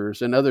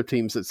Dodgers and other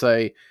teams that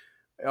say,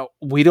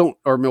 we don't,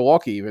 or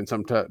Milwaukee even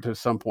to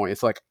some point,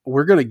 it's like,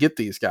 we're going to get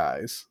these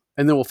guys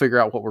and then we'll figure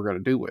out what we're going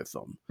to do with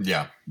them.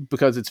 Yeah.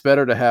 Because it's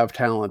better to have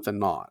talent than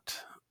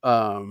not.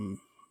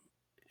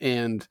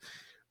 And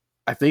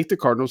I think the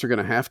Cardinals are going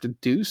to have to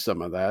do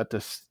some of that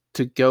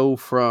to go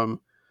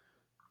from,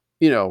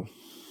 because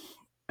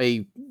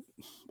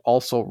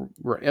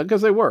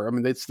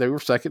they were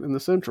second in the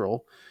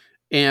Central,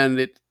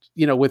 and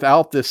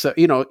without this,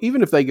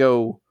 even if they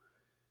go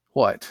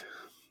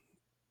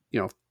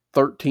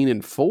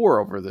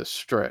 13-4 over this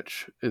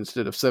stretch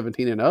instead of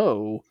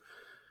 17-0,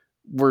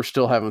 we're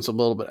still having some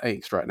little bit of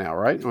angst right now,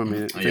 right? I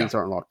mean, things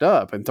aren't locked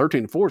up, and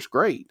 13-4 is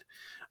great.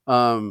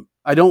 I'm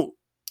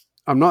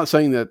not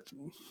saying that.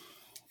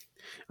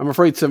 I'm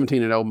afraid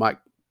 17-0 might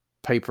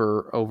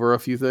paper over a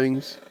few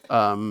things,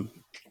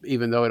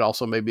 even though it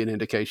also may be an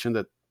indication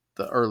that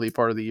the early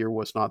part of the year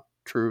was not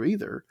true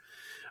either.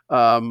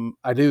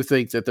 I do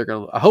think that they're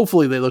going to,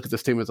 hopefully they look at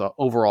this team as an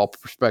overall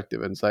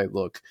perspective and say,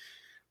 look,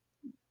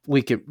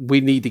 we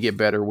need to get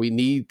better. We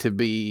need to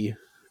be,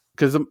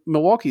 because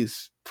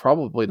Milwaukee's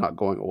probably not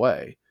going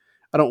away.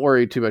 I don't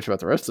worry too much about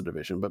the rest of the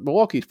division, but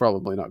Milwaukee's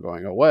probably not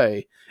going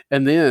away.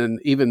 And then,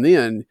 even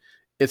then,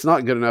 it's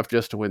not good enough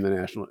just to win the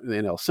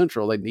NL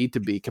Central. They need to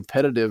be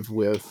competitive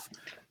with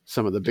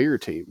some of the bigger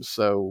teams.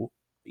 So,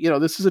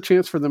 this is a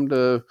chance for them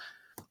to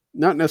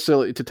not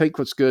necessarily to take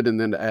what's good and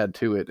then to add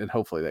to it, and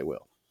hopefully they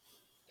will.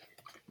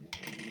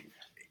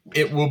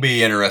 It will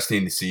be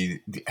interesting to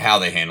see how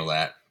they handle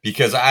that,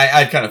 because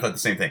I kind of thought the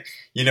same thing.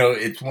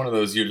 It's one of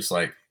those, you're just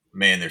like,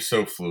 man, they're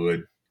so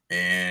fluid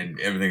and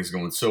everything's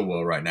going so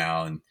well right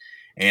now.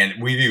 And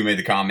we've even made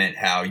the comment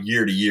how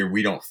year to year,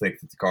 we don't think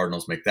that the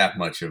Cardinals make that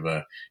much of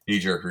a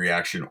knee-jerk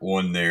reaction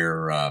on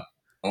their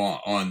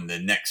on the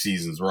next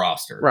season's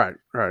roster. Right.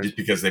 Just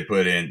because they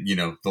put in,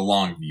 the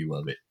long view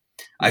of it.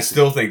 I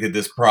still think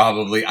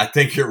that I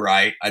think you're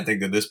right. I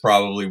think that this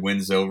probably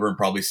wins over and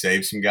probably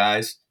saves some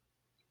guys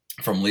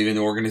from leaving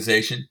the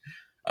organization.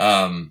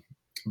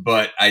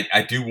 But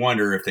I do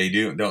wonder if they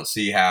don't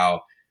see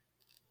how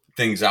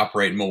things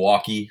operate in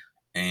Milwaukee,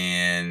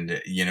 and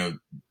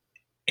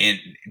and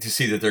to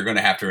see that they're going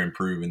to have to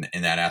improve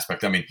in that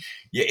aspect. I mean,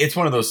 yeah, it's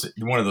one of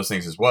those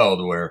things as well,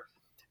 to where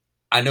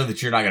I know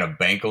that you're not going to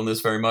bank on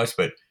this very much,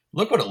 but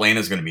look what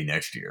Atlanta's going to be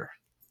next year.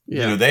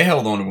 Yeah. You know, they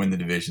held on to win the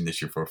division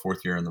this year for a fourth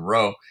year in a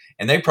row,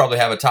 and they probably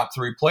have a top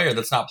 3 player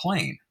that's not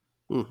playing.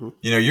 Mm-hmm.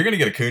 You know, you're going to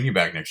get Acuna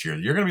back next year.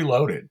 You're going to be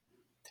loaded.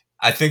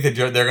 I think that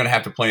they're going to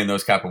have to play in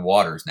those type of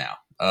waters now.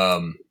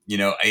 You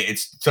know,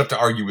 it's tough to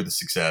argue with the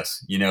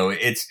success. You know,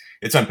 it's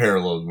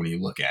unparalleled when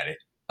you look at it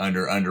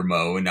under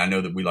Mo. And I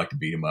know that we like to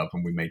beat him up,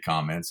 and we made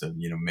comments of,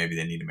 you know, maybe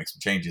they need to make some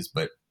changes.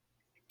 But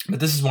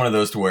this is one of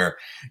those to where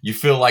you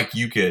feel like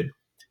you could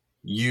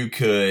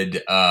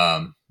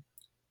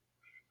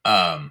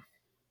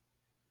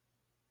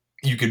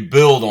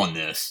build on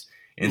this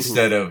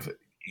instead of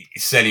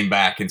setting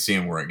back and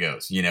seeing where it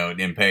goes. You know,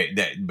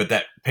 but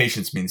that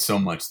patience means so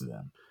much to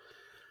them.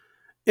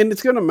 And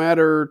it's going to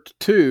matter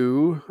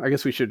too. I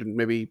guess we should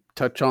maybe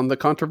touch on the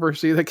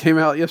controversy that came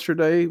out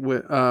yesterday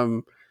with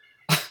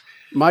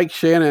Mike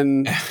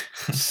Shannon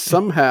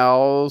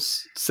somehow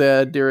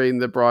said during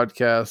the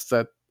broadcast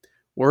that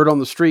word on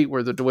the street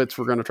where the DeWitts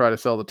were going to try to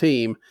sell the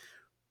team.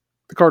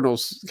 The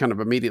Cardinals kind of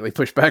immediately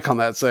pushed back on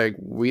that, saying,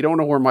 we don't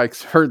know where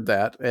Mike's heard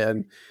that.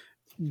 And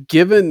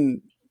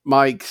given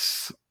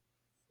Mike's,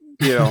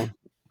 you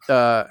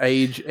know,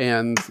 age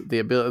and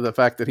the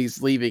fact that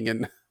he's leaving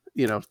in,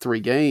 you know, 3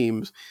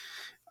 games,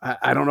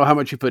 I don't know how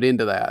much you put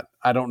into that.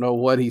 I don't know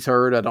what he's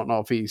heard. I don't know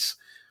if he's,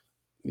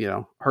 you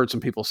know, heard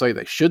some people say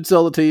they should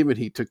sell the team and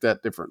he took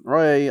that different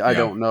way. I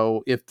don't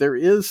know if there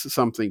is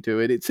something to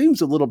it. It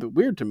seems a little bit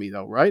weird to me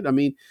though, right? I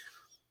mean,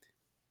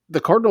 the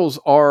Cardinals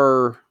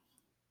are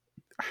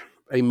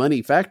a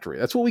money factory.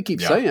 That's what we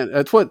keep saying.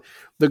 That's what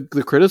the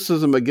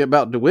criticism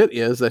about DeWitt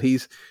is, that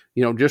he's,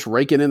 you know, just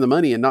raking in the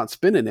money and not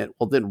spending it.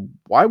 Well, then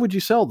why would you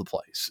sell the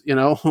place? You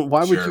know,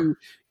 why would you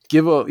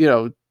give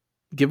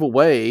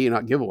away,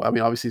 not give away. I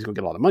mean, obviously he's going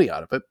to get a lot of money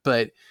out of it,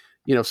 but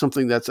you know,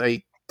 something that's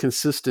a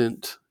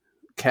consistent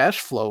cash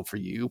flow for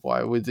you.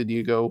 Why would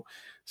you go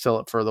sell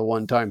it for the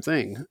one-time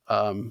thing?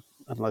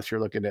 Unless you're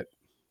looking at,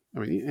 I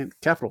mean,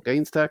 capital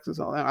gains taxes,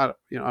 all that. I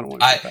don't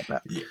want to talk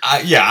about that.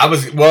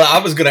 I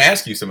was going to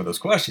ask you some of those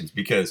questions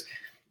because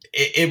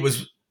it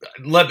was.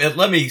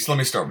 Let me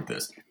start with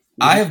this.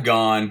 Mm-hmm. I have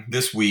gone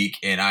this week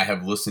and I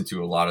have listened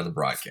to a lot of the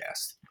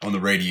broadcast on the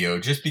radio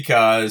just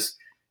because,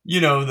 you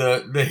know,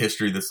 the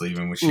history that's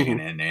leaving with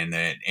Shannon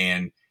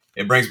and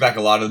it brings back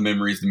a lot of the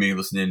memories to me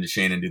listening to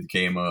Shannon do the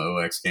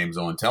KMOX games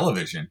on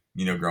television,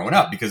 you know, growing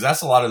up, because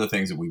that's a lot of the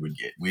things that we would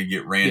get. We'd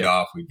get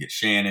Randolph, we'd get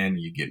Shannon,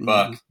 you'd get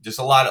Buck, just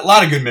a lot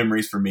of good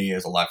memories for me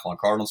as a lifelong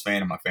Cardinals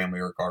fan, and my family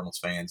are Cardinals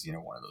fans, you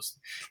know, one of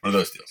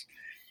those deals.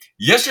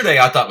 Yesterday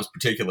I thought was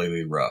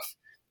particularly rough.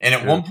 And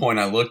at one point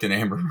I looked and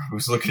Amber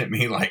was looking at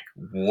me like,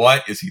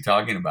 what is he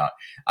talking about?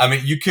 I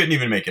mean, you couldn't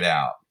even make it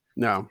out.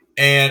 No.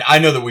 And I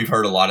know that we've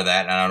heard a lot of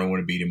that, and I don't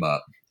want to beat him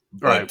up.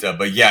 But right.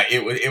 But yeah,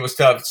 it was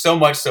tough. So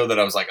much so that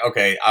I was like,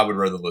 okay, I would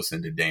rather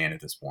listen to Dan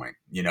at this point,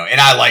 you know.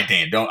 And I like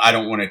Dan. I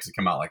don't want it to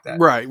come out like that.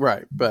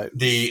 Right. But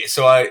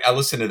so I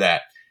listened to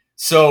that.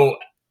 So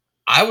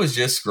I was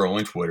just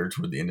scrolling Twitter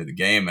toward the end of the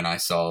game, and I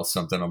saw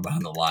something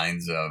about the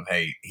lines of,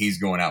 "Hey, he's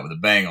going out with a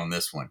bang on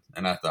this one,"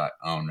 and I thought,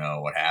 "Oh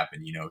no, what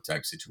happened?" You know,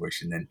 type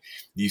situation. Then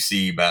you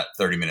see about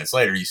 30 minutes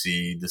later, you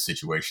see the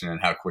situation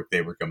and how quick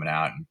they were coming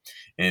out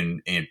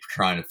and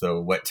trying to throw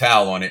a wet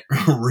towel on it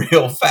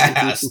real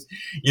fast,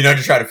 you know,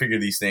 to try to figure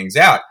these things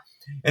out.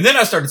 And then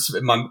I started,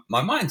 my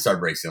mind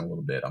started racing a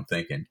little bit. I'm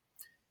thinking,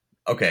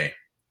 okay,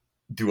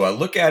 do I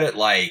look at it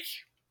like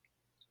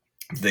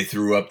they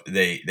threw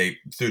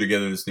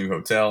together this new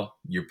hotel?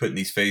 You're putting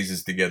these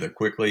phases together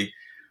quickly.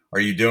 Are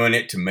you doing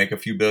it to make a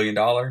few $1 billion?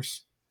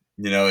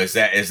 You know, is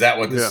that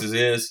what this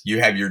is?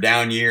 You have your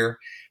down year,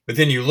 but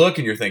then you look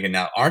and you're thinking,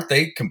 now, aren't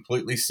they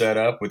completely set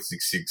up with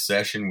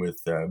succession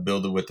with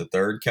Bill DeWitt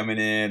III coming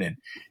in,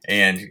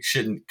 and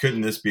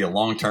couldn't this be a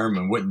long term,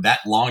 and wouldn't that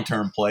long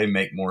term play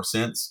make more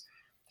sense?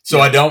 So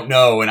I don't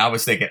know, and I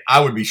was thinking I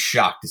would be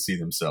shocked to see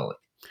them sell it,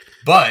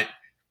 but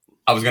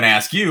I was going to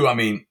ask you, I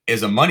mean,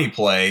 is a money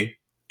play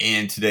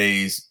in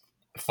today's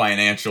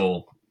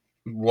financial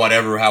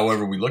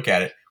however we look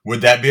at it,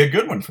 would that be a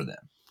good one for them?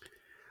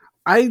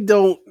 I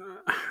don't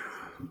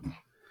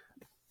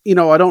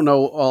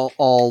know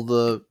all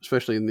the,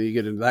 especially when you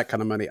get into that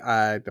kind of money,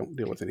 I don't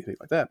deal with anything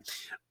like that.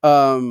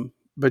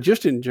 But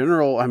just in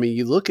general, I mean,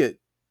 you look at,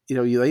 you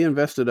know, they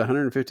invested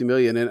 $150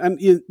 million and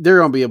they're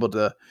going to be able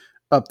to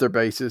up their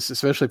basis,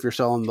 especially if you're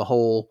selling the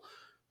whole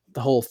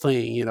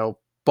thing, you know,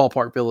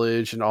 Ballpark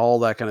Village and all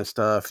that kind of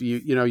stuff.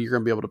 You know, you're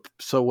going to be able to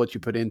sow what you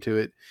put into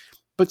it,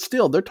 but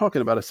still they're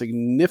talking about a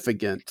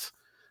significant,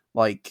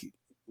 like,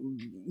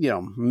 you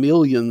know,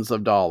 millions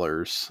of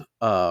dollars,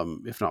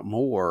 if not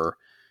more,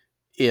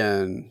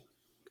 in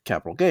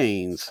capital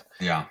gains.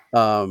 Yeah.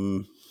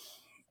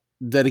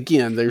 That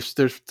again,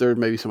 there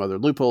may be some other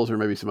loopholes or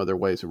maybe some other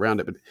ways around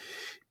it, but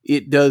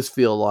it does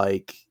feel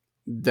like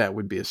that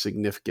would be a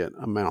significant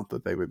amount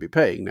that they would be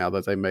paying. Now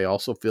that they may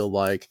also feel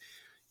like,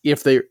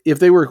 if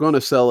they were going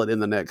to sell it in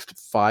the next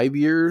 5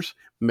 years,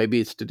 maybe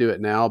it's to do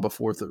it now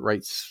before the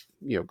rates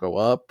go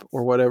up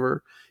or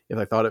whatever.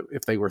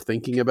 If they were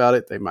thinking about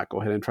it, they might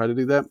go ahead and try to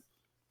do that.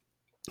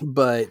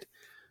 But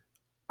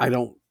I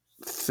don't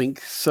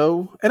think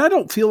so, and I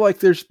don't feel like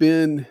there's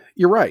been.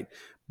 You're right.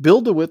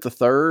 Bill DeWitt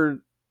III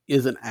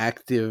is an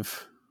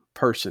active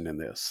person in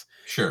this.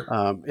 Sure.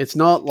 It's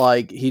not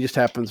like he just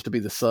happens to be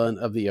the son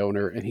of the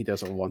owner and he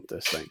doesn't want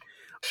this thing.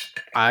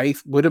 I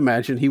would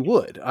imagine he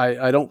would.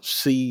 I don't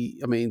see.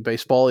 I mean,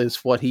 baseball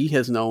is what he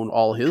has known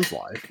all his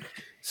life.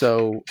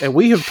 So, and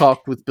we have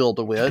talked with Bill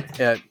DeWitt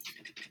at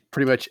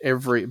pretty much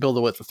Bill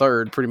DeWitt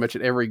III, pretty much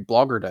at every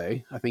Blogger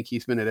Day. I think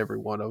he's been at every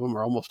one of them,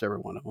 or almost every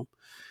one of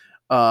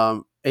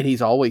them. And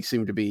he's always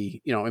seemed to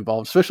be,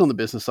 involved, especially on the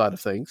business side of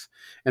things.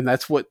 And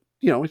that's what,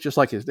 it's just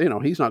like he's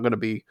not going to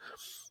be,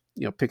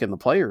 picking the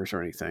players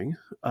or anything.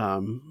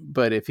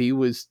 But if he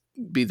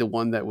be the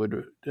one that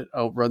would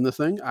run the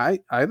thing, I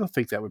don't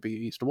think that would be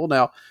reasonable.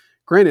 Now,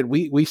 granted,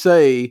 we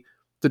say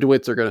the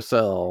DeWitts are going to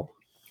sell.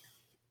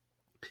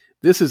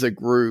 This is a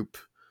group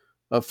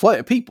of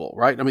people,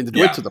 right? I mean, the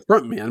DeWitts are the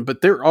front men,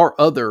 but there are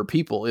other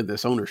people in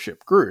this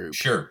ownership group.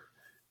 Sure.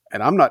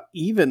 And I'm not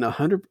even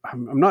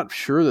I'm not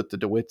sure that the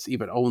DeWitts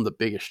even own the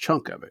biggest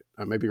chunk of it.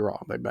 I may be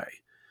wrong. They may.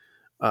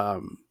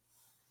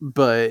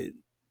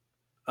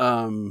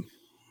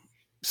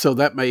 So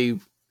that may,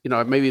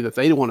 maybe that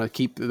they want to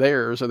keep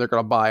theirs and they're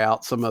going to buy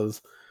out some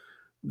of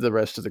the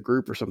rest of the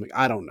group or something.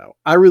 I don't know.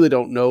 I really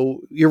don't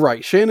know. You're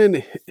right.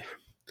 Shannon,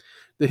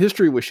 the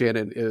history with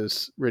Shannon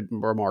is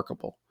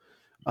remarkable.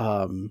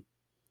 And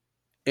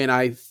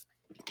I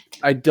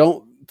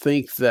don't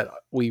think that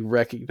we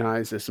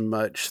recognize as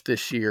much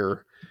this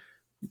year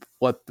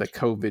what the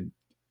COVID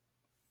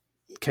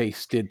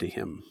case did to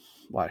him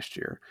last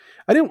year.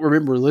 I didn't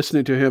remember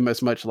listening to him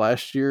as much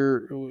last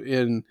year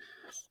and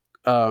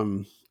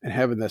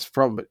having this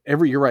problem, but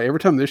you're right. Every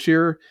time this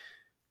year,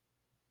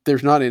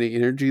 there's not any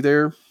energy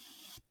there.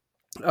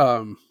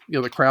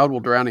 The crowd will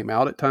drown him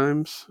out at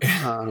times.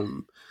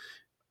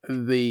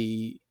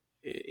 It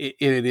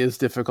is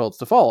difficult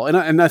to follow.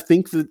 And I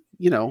think that,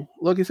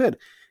 like I said,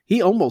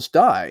 he almost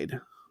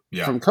died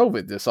from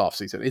COVID this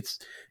offseason.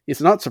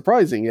 It's not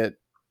surprising at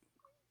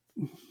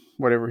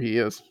whatever he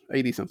is,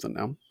 80 something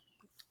now,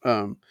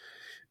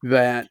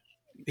 that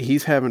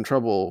he's having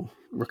trouble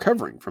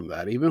recovering from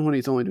that, even when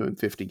he's only doing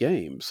 50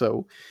 games.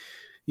 So,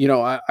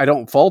 I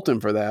don't fault him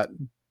for that,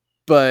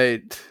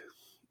 but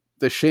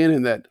the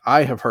Shannon that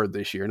I have heard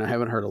this year, and I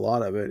haven't heard a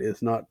lot of it,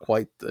 is not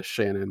quite the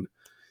Shannon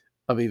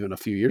of even a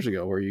few years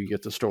ago where you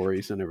get the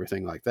stories and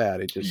everything like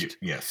that. It just,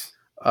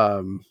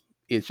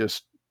 it's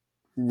just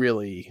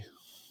really,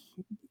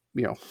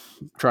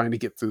 trying to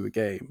get through the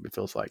game, it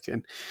feels like.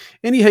 And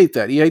you hate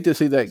that. You hate to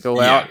see that go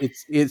out.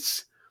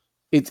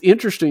 It's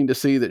interesting to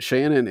see that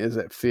Shannon is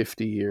at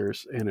 50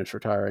 years and is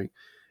retiring,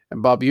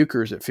 and Bob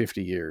Uecker's at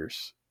 50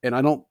 years. And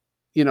I don't,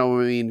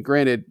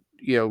 granted,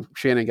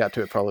 Shannon got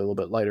to it probably a little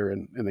bit later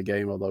in the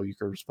game, although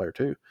Uecker was a player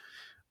too.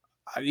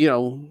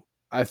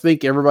 I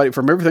think everybody,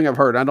 from everything I've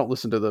heard, I don't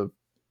listen to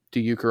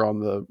Uecker on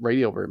the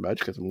radio very much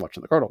because I'm watching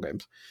the Cardinal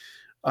games.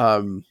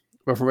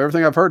 But from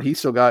everything I've heard, he's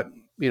still got,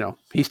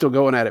 he's still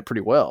going at it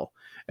pretty well.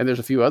 And there's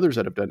a few others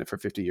that have done it for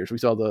 50 years. We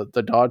saw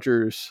the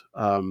Dodgers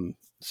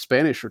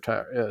Spanish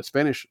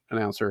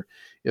announcer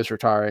is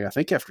retiring, I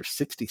think, after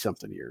 60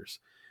 something years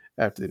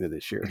after the end of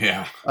this year.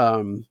 Yeah.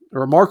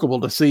 Remarkable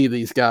to see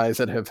these guys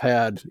that have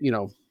had,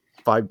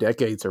 5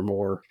 decades or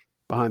more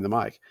behind the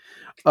mic.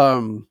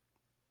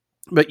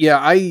 But yeah,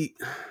 I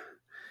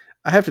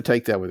have to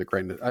take that with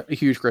a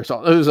huge grain of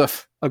salt. It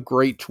was a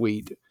great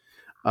tweet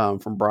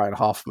from Brian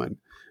Hoffman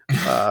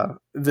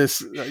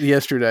this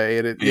yesterday,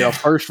 and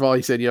first of all,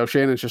 he said,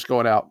 Shannon's just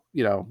going out,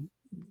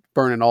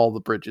 burning all the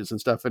bridges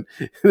and stuff, and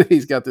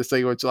he's got this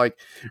thing where it's like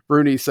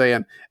Rooney's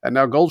saying, and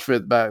now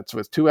Goldschmidt bats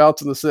with 2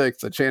 outs in the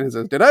 6th, and Shannon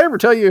says, "Did I ever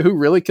tell you who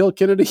really killed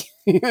Kennedy?"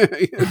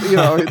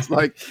 It's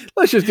like,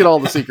 let's just get all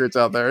the secrets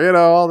out there,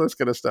 all this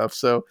kind of stuff.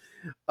 So,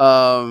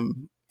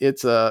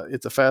 it's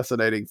a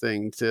fascinating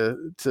thing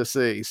to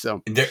see.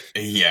 So, right.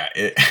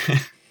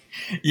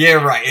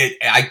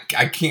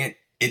 I can't.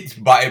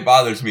 It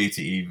bothers me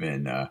to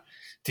even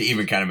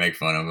kind of make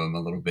fun of him a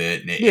little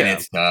bit, and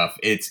it's tough.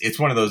 It's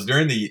one of those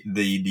during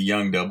the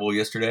young double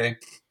yesterday.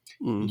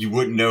 You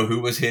wouldn't know who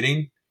was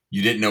hitting.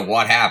 You didn't know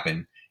what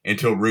happened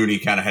until Rooney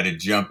kind of had to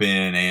jump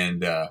in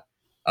and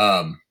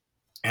kind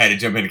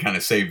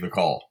of save the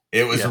call.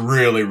 It was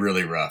really,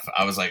 really rough.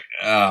 I was like,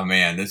 oh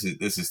man, this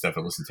is stuff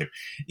to listen to.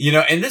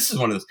 And this is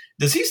one of those.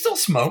 Does he still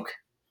smoke?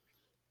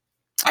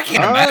 I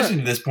can't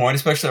imagine at this point,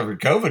 especially after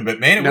COVID. But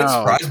man, it would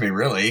surprise me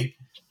really.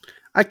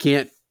 I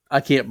can't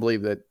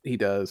believe that he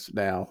does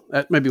now.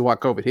 That may be why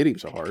COVID hit him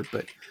so hard,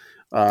 but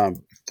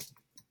and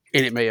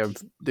it may have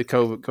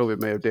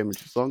COVID may have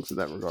damaged his lungs in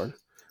that regard.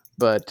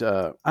 But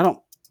I don't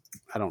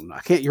know.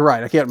 You're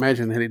right. I can't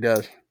imagine that he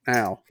does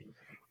now,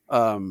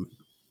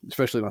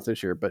 especially not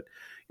this year. But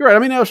you're right. I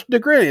mean, now,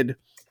 granted,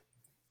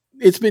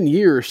 it's been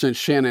years since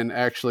Shannon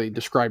actually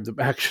described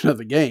the action of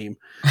the game.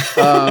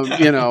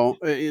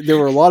 There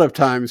were a lot of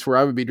times where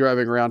I would be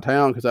driving around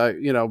town because I,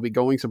 be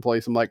going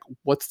someplace. I'm like,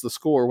 what's the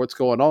score? What's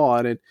going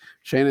on? And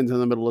Shannon's in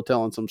the middle of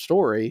telling some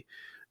story,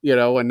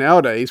 and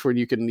nowadays where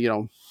you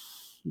can,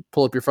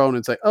 pull up your phone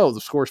and say, oh, the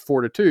score's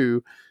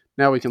 4-2.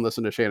 Now we can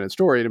listen to Shannon's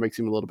story and it makes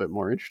him a little bit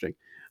more interesting.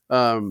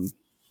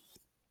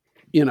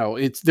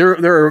 It's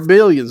there are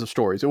millions of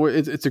stories.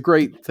 It's a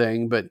great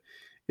thing, but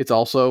it's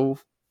also,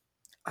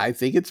 I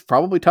think it's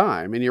probably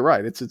time. And you're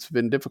right. It's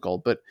been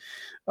difficult, but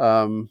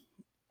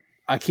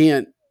I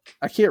can't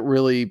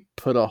really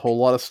put a whole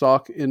lot of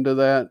stock into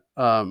that.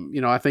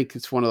 I think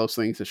it's one of those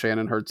things that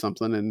Shannon heard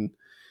something and,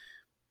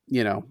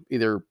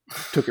 either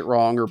took it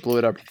wrong or blew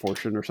it out of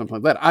proportion or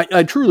something like that.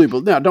 I truly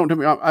believe, now don't tell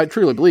me, I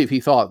truly believe he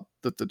thought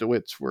that the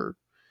DeWitts were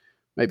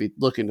maybe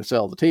looking to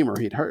sell the team or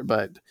he'd heard,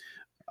 but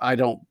I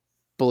don't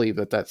believe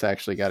that that's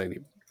actually got any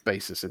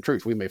basis in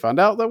truth. We may find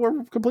out that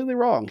we're completely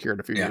wrong here in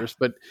a few years,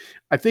 but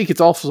I think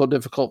it's also so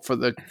difficult for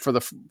the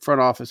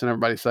front office and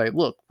everybody to say,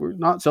 look, we're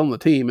not selling the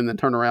team and then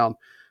turn around,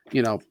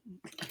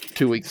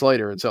 2 weeks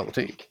later and sell the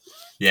team.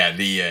 Yeah.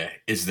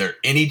 Is there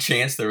any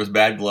chance there was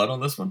bad blood on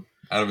this one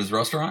out of his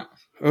restaurant?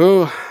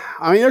 Oh,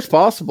 I mean, it's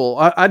possible.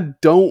 I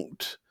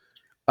don't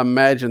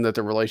imagine that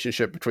the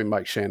relationship between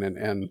Mike Shannon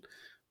and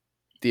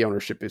the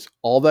ownership is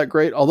all that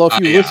great. Although if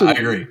you listen, I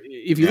agree.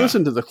 If you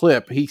listen to the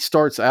clip, he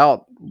starts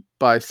out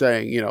by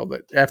saying,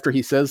 that after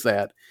he says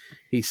that,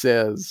 he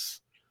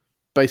says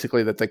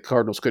basically that the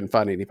Cardinals couldn't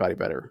find anybody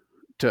better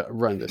to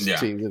run this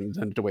team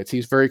than DeWitts.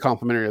 He's very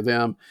complimentary of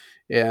them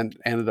and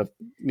ended up,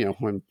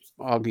 when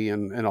Augie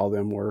and all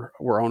them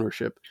were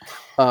ownership.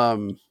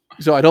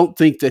 So I don't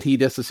think that he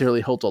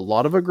necessarily holds a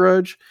lot of a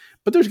grudge,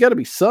 but there's got to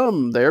be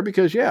some there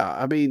because,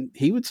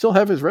 he would still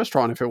have his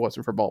restaurant if it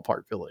wasn't for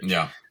Ballpark Village.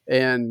 Yeah.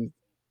 And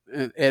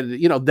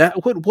that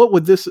what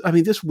would this,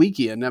 this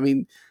weekend,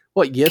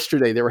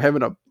 yesterday they were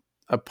having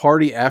a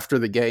party after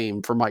the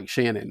game for Mike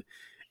Shannon,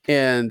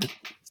 and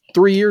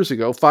 5 years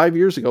ago,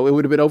 it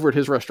would have been over at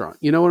his restaurant.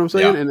 You know what I'm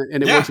saying? Yeah.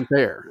 And it wasn't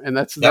there. And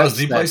that was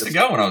the place to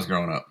go when I was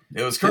growing up.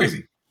 It was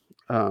crazy.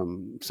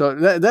 So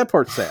that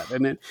part's sad.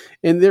 And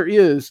there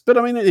is, but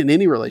in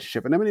any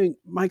relationship, and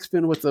Mike's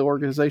been with the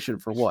organization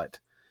for what?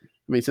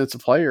 Since a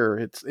player,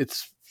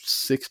 it's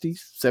 60,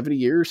 70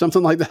 years,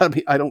 something like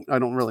that. I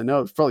don't really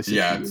know. It's probably 60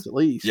 years at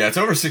least. Yeah, it's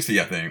over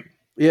 60, I think.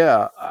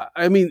 Yeah.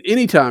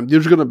 Anytime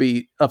there's going to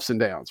be ups and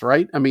downs,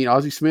 right?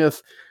 Ozzie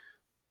Smith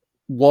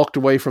walked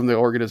away from the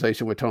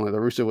organization with Tony La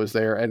Russa was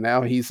there, and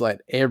now he's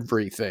let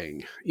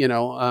everything,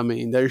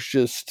 there's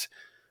just,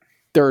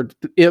 there are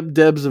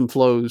ebbs and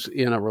flows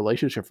in a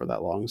relationship for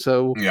that long.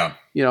 So,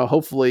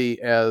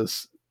 hopefully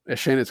as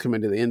Shannon's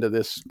coming to the end of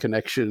this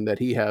connection that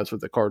he has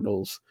with the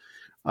Cardinals,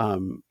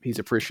 he's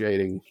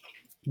appreciating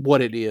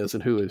what it is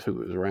and who is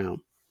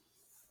around.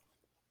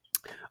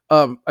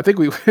 I think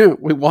we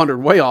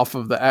wandered way off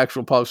of the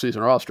actual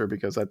postseason roster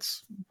because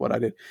that's what I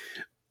did.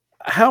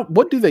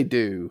 What do they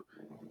do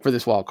for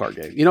this wild card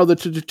game?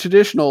 The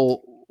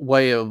traditional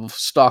way of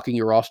stocking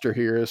your roster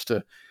here is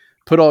to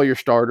put all your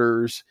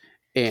starters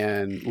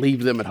and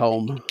leave them at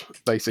home,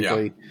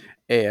 basically,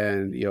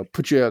 and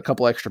put you a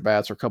couple extra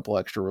bats or a couple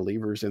extra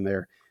relievers in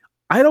there.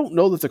 I don't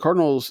know that the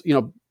Cardinals,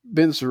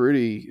 Ben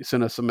Cerruti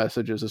sent us some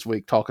messages this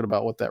week talking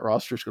about what that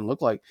roster is going to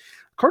look like.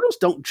 Cardinals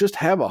don't just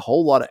have a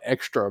whole lot of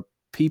extra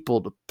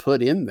people to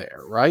put in there,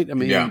 right?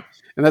 And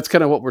that's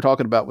kind of what we're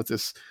talking about with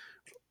this,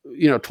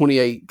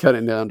 28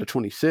 cutting down to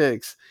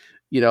 26.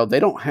 They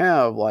don't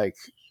have like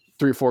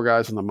 3 or 4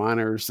 guys in the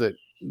minors that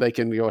they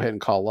can go ahead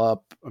and call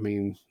up.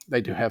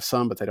 They do have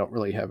some, but they don't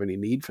really have any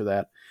need for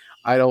that.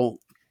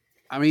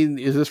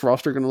 Is this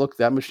roster going to look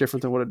that much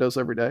different than what it does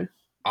every day?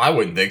 I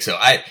wouldn't think so.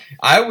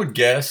 I would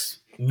guess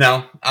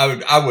no.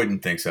 I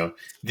wouldn't think so.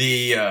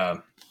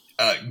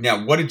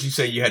 Now, what did you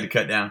say you had to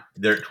cut down?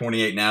 They're at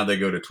 28 now. They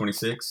go to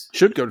 26.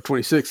 Should go to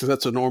 26 because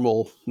that's a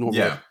normal.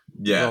 Yeah.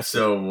 Roster.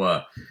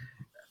 So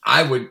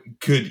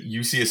could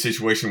you see a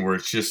situation where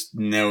it's just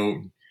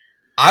no?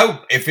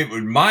 If it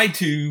were my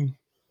two,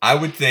 I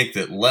would think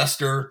that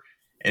Lester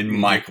and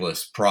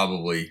Michaelis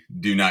probably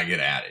do not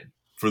get added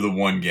for the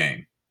one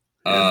game.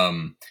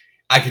 Yeah.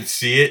 I could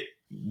see it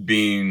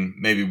being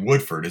maybe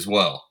Woodford as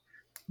well,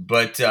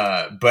 but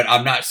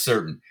I'm not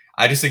certain.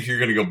 I just think you're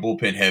going to go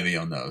bullpen heavy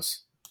on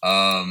those.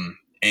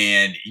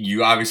 And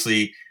you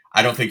obviously,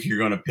 I don't think you're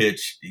going to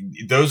pitch.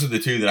 Those are the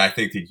two that I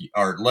think that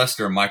are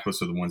Lester and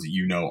Michaelis are the ones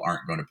that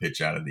aren't going to pitch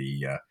out of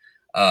the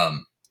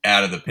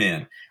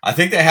pen. I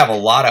think they have a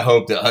lot of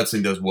hope that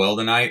Hudson does well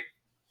tonight,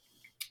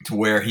 to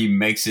where he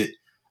makes it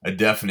a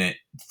definite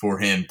for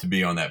him to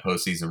be on that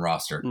postseason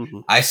roster. Mm-hmm.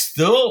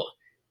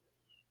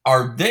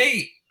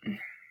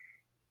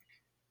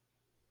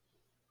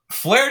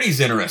 Flaherty's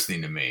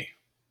interesting to me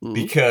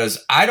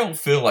because I don't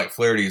feel like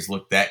Flaherty has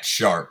looked that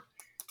sharp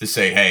to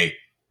say, hey,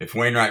 if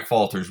Wainwright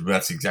falters,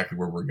 that's exactly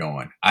where we're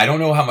going. I don't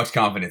know how much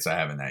confidence I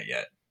have in that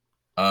yet.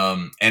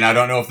 And I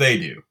don't know if they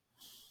do.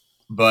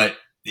 But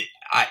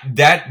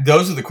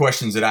those are the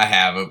questions that I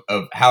have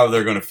of how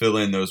they're going to fill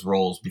in those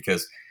roles,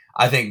 because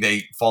I think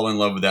they fall in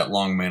love with that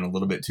long man a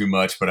little bit too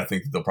much, but I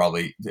think that they'll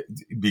probably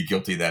be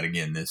guilty of that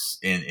again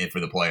for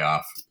the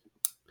playoff.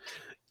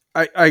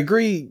 I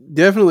agree.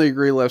 Definitely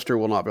agree. Lester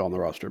will not be on the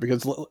roster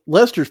because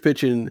Lester's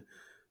pitching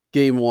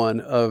game 1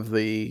 of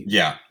the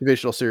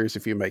divisional series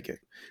if you make it.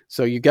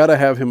 So you got to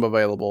have him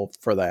available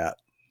for that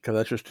because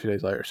that's just 2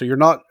 days later. So you're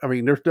not. I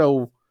mean, there's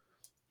no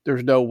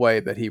way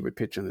that he would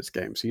pitch in this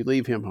game. So you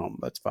leave him home.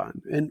 That's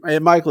fine. And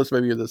Michaelis,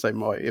 maybe you're the same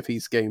way. If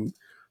he's game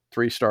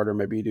 3 starter,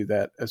 maybe you do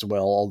that as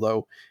well.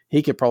 Although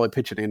he could probably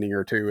pitch an inning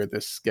or 2 in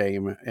this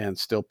game and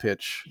still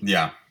pitch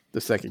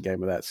the second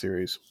game of that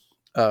series.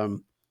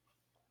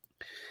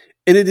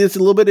 And it is a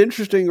little bit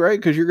interesting, right?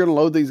 Because you're going to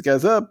load these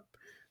guys up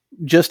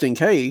just in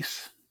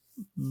case.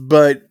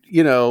 But,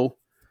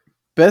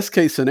 best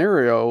case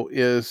scenario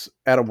is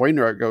Adam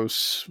Wainwright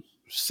goes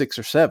 6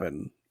 or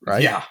 7,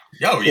 right? Yeah.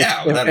 Oh,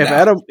 yeah.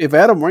 If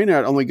Adam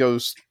Wainwright only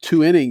goes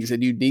 2 innings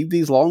and you need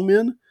these long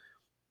men,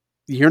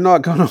 you're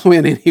not going to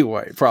win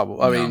anyway,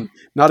 probably. I mean,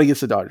 not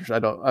against the Dodgers. I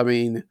know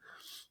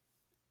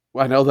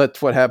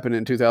that's what happened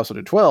in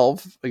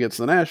 2012 against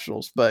the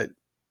Nationals, but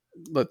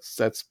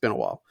that's been a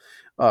while.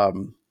 I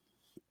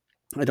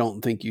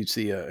don't think you'd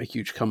see a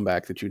huge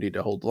comeback that you need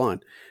to hold the line.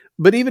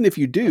 But even if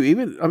you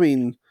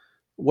do,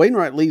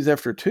 Wainwright leaves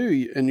after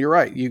 2, and you're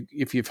right.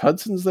 If you've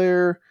Hudson's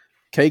there,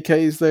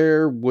 KK's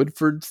there,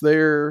 Woodford's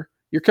there,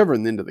 you're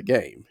covering the end of the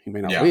game. You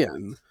may not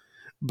win,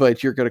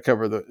 but you're going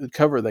to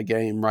cover the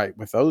game right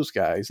with those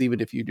guys,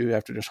 even if you do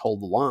have to just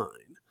hold the line.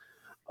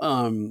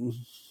 And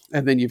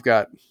then you've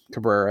got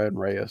Cabrera and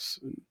Reyes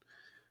and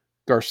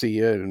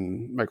Garcia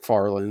and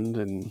McFarland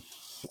and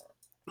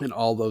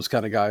all those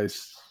kind of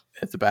guys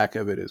at the back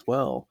of it as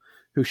well,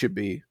 who should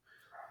be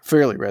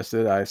fairly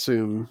rested. I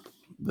assume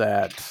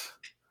that,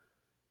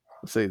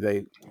 let's say,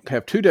 they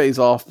have 2 days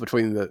off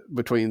between the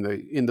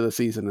end of the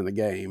season and the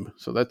game,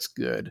 so that's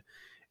good.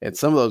 And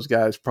some of those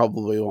guys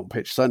probably won't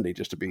pitch Sunday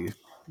just to be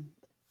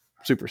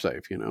super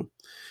safe,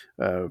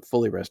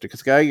 fully rested.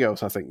 Because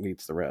Gallegos, I think,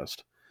 needs the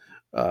rest,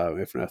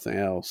 if nothing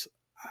else.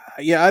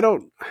 I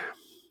don't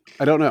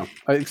know.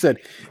 Like I said,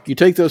 you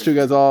take those 2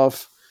 guys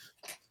off,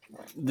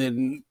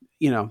 then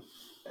you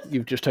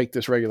just take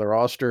this regular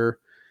roster.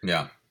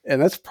 Yeah.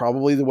 And that's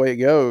probably the way it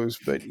goes.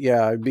 But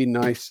yeah, it'd be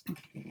nice.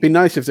 Be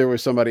nice if there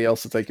was somebody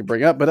else that they could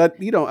bring up. But I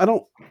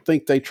don't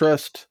think they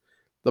trust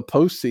the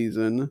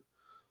postseason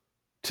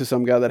to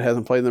some guy that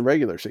hasn't played in the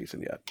regular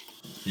season yet.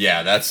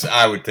 Yeah,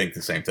 I would think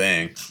the same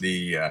thing. And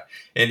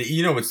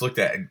it's looked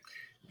at.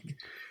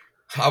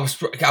 I was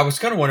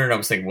kind of wondering. I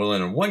was thinking, well,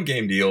 in a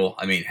 1-game deal,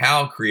 I mean,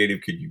 how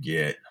creative could you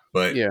get?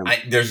 But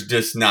there's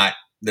just not.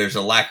 There's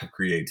a lack of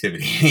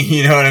creativity,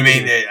 you know what I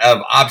mean?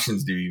 Of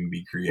options to even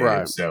be creative.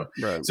 Right. So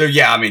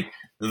yeah, I mean,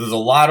 there's a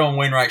lot on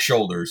Wainwright's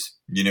shoulders,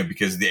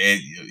 because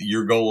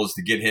your goal is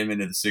to get him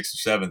into the 6th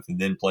or 7th and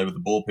then play with the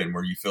bullpen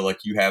where you feel like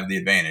you have the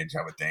advantage,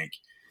 I would think.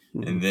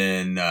 Mm-hmm. And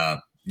then,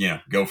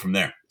 go from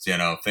there.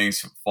 So,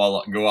 things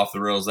go off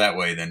the rails that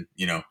way, then,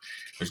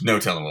 there's no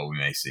telling what we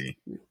may see.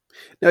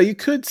 Now, you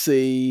could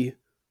see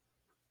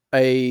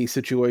a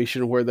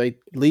situation where they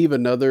leave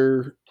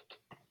another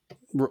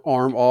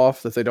arm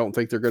off that they don't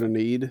think they're going to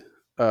need.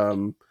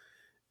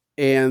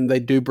 And they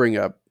do bring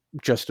up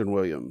Justin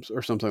Williams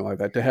or something like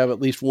that to have at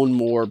least one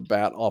more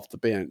bat off the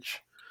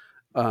bench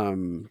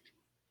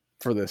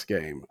for this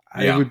game.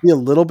 I would be a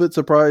little bit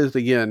surprised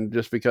again,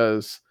 just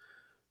because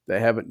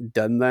they haven't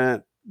done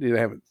that. We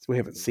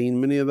haven't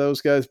seen many of those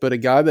guys, but a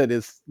guy that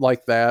is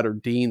like that, or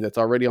Dean, that's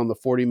already on the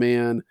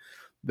 40-man,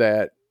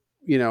 that,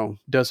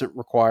 doesn't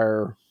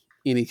require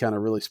any kind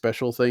of really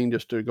special thing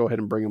just to go ahead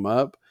and bring him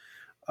up.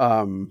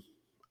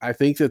 I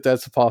think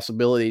that's a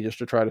possibility, just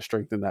to try to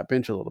strengthen that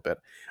bench a little bit,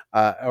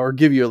 or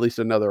give you at least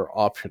another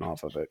option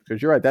off of it.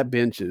 Because you're right, that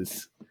bench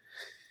is,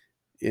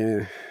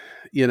 if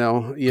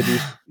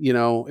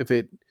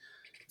it,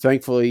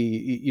 thankfully,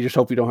 you just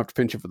hope you don't have to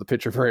pinch it for the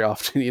pitcher very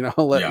often.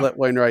 Let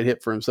Wainwright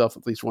hit for himself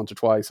at least once or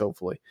twice,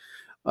 hopefully.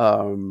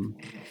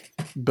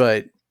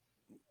 But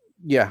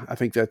yeah, I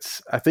think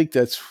that's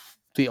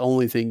the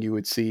only thing you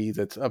would see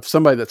that's of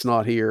somebody that's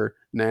not here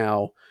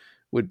now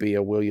would be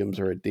a Williams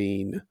or a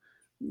Dean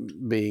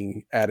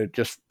being added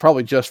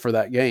probably just for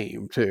that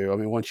game too. I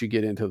mean, once you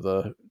get into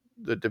the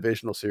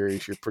divisional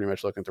series, you're pretty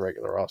much looking at the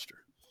regular roster.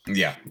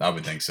 Yeah, I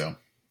would think so.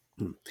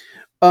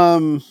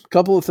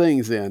 Couple of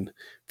things then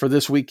for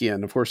this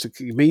weekend. Of course, it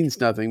means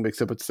nothing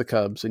except it's the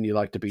Cubs and you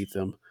like to beat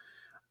them.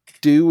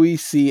 Do we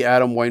see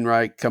Adam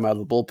Wainwright come out of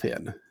the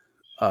bullpen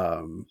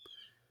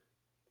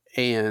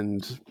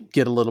and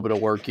get a little bit of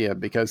work in?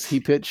 Because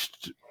he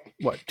pitched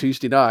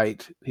Tuesday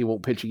night. He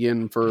won't pitch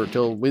again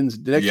till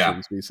Wednesday, next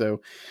Wednesday.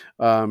 So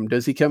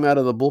does he come out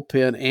of the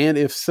bullpen? And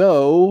if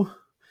so,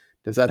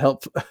 does that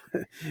help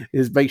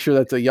is make sure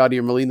that's a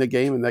Yadier Molina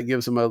game and that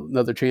gives him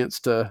another chance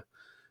to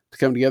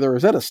come together? Or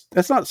is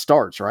that's not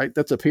starts, right?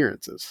 That's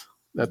appearances.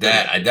 That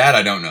I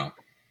don't know.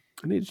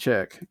 I need to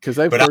check because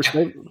I will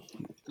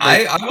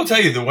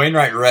tell you, the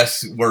Wainwright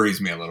rest worries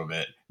me a little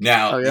bit.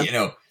 Now,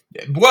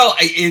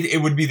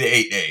 it would be the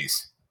 8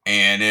 days,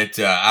 and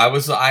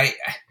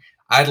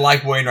I'd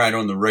like Wainwright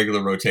on the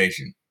regular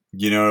rotation.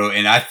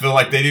 And I feel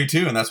like they do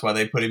too, and that's why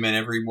they put him in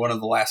every one of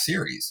the last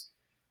series.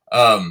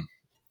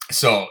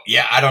 So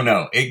yeah, I don't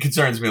know. It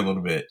concerns me a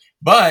little bit,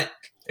 but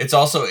it's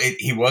also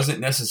he wasn't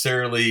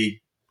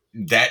necessarily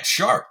that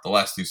sharp the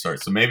last 2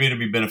 starts, so maybe it'll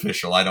be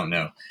beneficial. I don't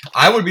know.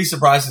 I would be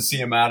surprised to see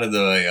him out of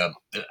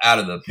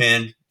the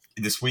pen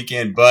this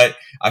weekend, but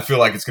I feel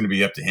like it's going to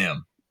be up to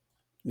him.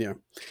 Yeah,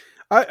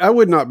 I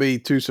would not be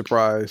too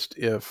surprised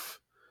if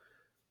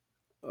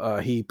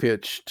he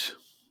pitched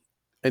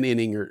an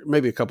inning or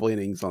maybe a couple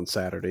innings on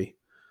Saturday.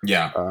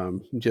 Yeah.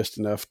 Just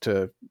enough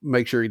to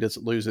make sure he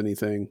doesn't lose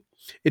anything.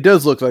 It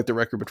does look like the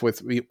record between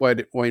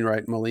Wainwright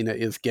and Molina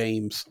is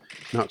games,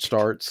 not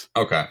starts.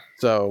 Okay.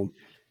 So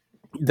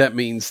that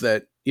means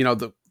that,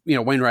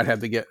 Wainwright had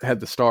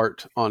the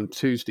start on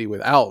Tuesday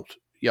without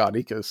Yadi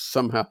because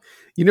somehow,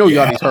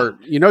 Yadi's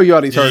hurt.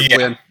 Yadi's hurt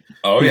when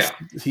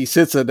he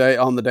sits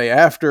on the day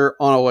after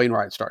on a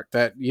Wainwright start.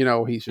 That,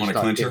 he's just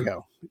not going to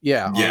go.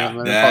 Yeah.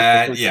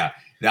 Yeah.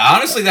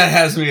 Honestly, that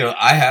has me.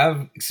 I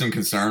have some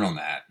concern on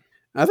that.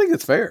 I think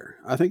it's fair.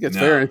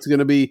 Fair. It's going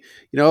to be,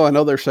 I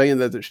know they're saying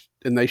that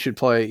they should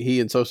play. He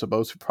and Sosa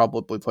both should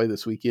probably play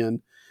this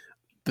weekend,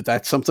 but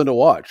that's something to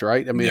watch,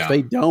 right? I mean, if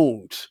they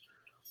don't,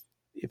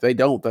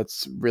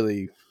 that's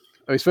really,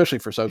 especially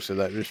for Sosa,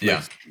 that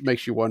just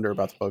makes you wonder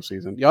about the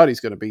postseason. Yadi's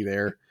going to be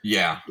there.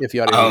 Yeah. If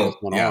Yadi has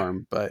one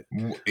arm, but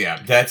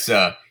that's,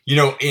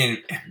 in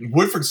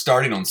Woodford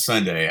starting on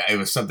Sunday, it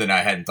was something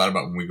I hadn't thought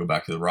about when we go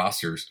back to the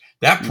rosters.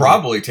 That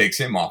probably takes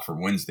him off for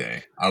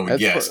Wednesday, I would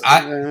guess.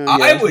 I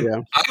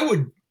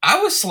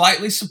was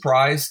slightly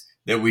surprised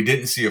that we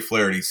didn't see a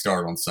Flaherty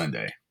start on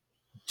Sunday,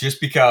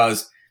 just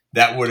because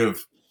that would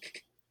have.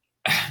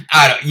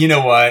 You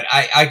know what?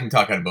 I can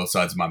talk out of both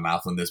sides of my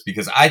mouth on this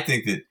because I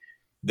think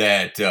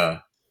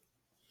that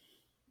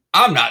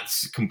I'm not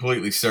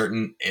completely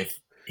certain if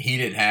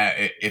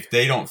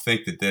they don't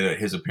think that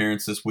his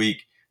appearance this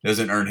week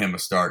doesn't earn him a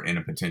start in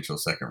a potential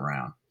second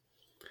round.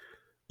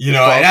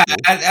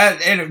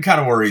 And it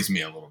kind of worries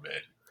me a little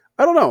bit.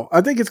 I don't know.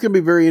 I think it's going to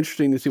be very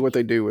interesting to see what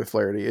they do with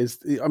Flaherty.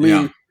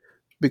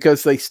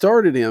 Because they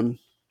started him,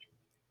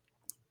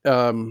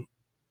 and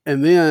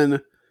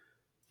then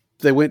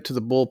they went to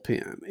the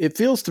bullpen. It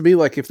feels to me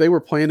like if they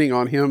were planning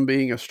on him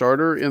being a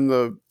starter in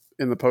the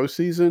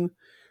postseason,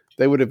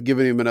 they would have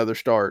given him another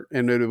start,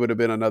 and it would have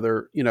been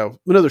another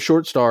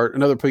short start,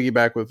 another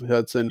piggyback with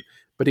Hudson,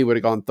 but he would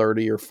have gone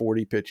 30 or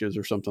 40 pitches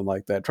or something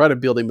like that. Try to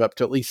build him up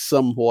to at least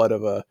somewhat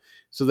of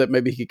so that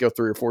maybe he could go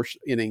 3 or 4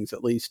 innings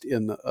at least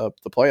in the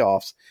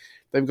playoffs.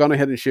 They've gone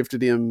ahead and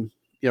shifted him.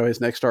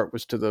 His next start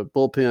was to the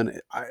bullpen.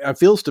 It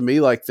feels to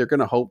me like they're going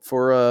to hope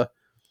for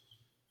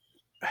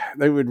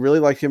they would really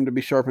like him to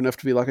be sharp enough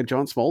to be like a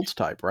John Smoltz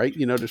type, right?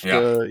 A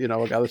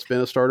guy that's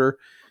been a starter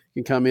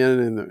can come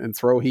in and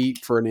throw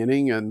heat for an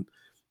inning and,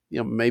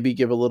 maybe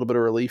give a little bit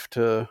of relief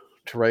to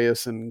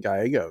Reyes and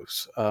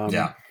Gallegos.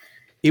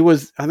 It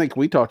was, I think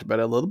we talked about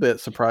it a little bit,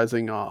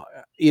 surprising.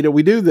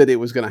 We knew that it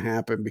was going to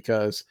happen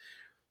because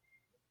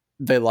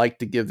they like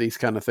to give these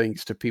kind of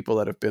things to people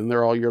that have been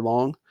there all year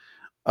long.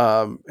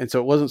 And so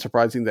it wasn't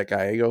surprising that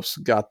Gallegos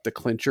got the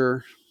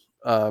clincher,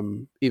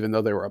 even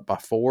though they were up by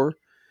 4.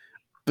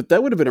 But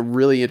that would have been a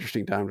really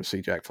interesting time to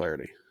see Jack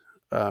Flaherty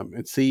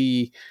and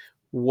see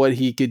what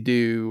he could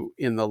do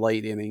in the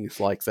late innings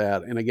like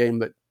that in a game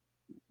that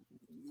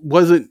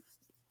wasn't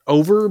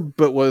over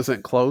but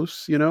wasn't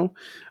close,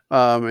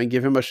 and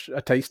give him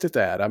a taste at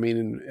that. I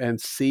mean, and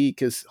see,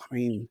 because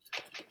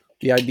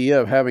the idea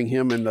of having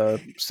him in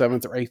the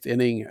 7th or 8th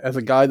inning as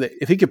a guy that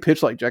if he could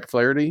pitch like Jack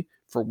Flaherty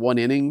for 1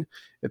 inning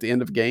at the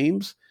end of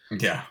games,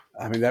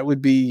 that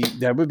would be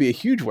a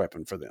huge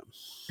weapon for them.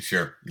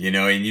 Sure.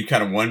 And you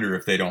kind of wonder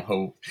if they don't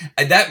hope.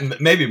 And that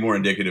may be more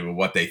indicative of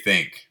what they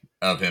think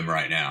of him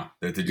right now,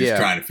 that they're just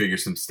trying to figure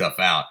some stuff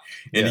out.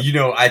 And,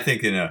 I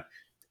think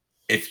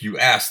if you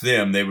ask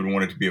them, they would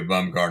want it to be a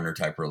Bumgarner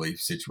type relief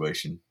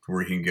situation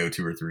where he can go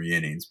 2 or 3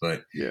 innings.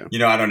 But, I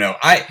don't know.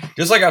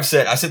 Just like I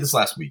said this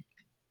last week,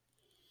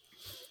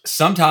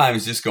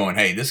 sometimes just going,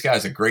 hey, this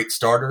guy's a great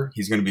starter.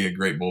 He's going to be a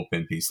great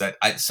bullpen piece.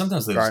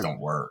 Sometimes those just don't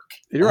work.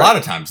 A lot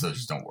of times those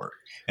just don't work.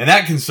 And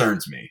that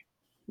concerns me.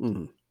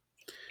 Mm-hmm.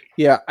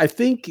 Yeah, I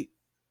think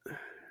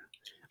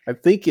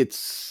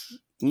it's,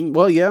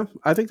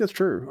 I think that's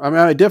true.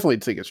 I definitely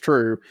think it's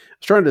true. I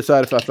was trying to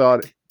decide if I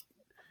thought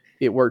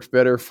it worked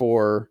better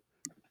for,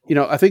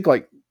 I think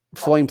like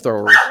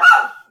flamethrowers.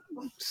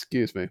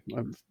 Excuse me.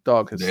 My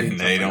dog has seen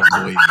They don't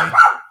believe me.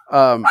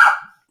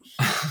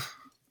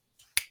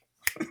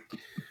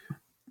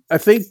 I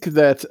think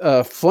that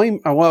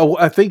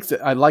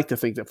I'd like to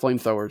think that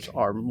flamethrowers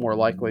are more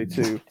likely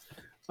to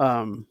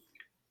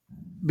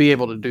be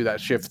able to do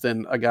that shift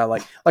than a guy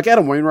like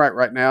Adam Wainwright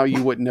right now.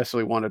 You wouldn't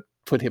necessarily want to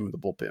put him in the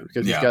bullpen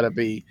because he's got to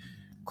be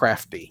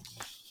crafty.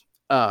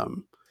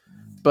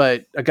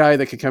 But a guy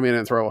that could come in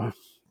and throw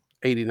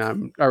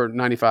 89 or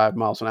 95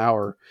 miles an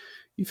hour,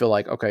 you feel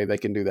like, okay, they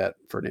can do that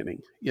for an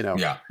inning,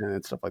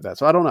 and stuff like that.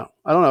 So I don't know.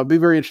 It'd be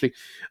very interesting.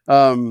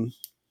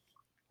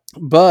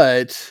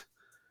 But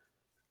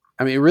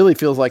I mean, it really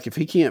feels like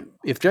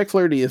if Jack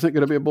Flaherty isn't going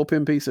to be a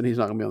bullpen piece, then he's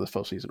not going to be on this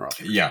postseason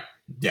roster. Yeah.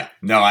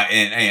 No,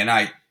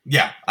 I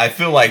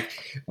feel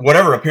like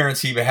whatever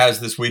appearance he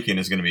has this weekend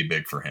is going to be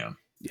big for him.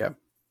 Yeah.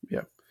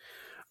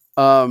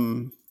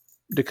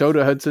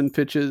 Dakota Hudson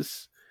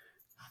pitches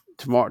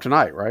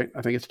tonight, right?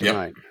 I think it's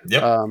tonight.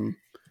 Yep.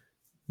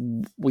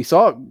 We've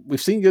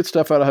seen good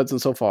stuff out of Hudson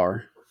so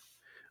far.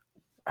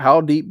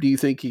 How deep do you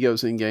think he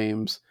goes in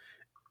games?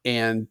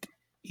 And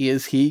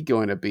is he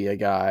going to be a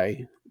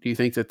guy? Do you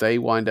think that they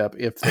wind up,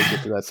 if they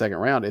get to that second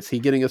round, is he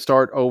getting a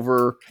start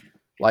over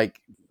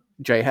like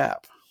Jay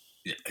Happ?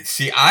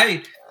 See,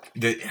 why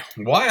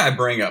I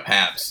bring up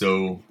Happ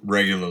so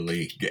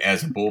regularly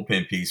as a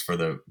bullpen piece for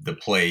the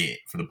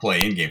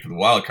play-in game, for the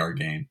wild card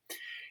game,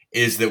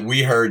 is that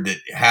we heard that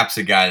Happ's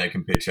a guy that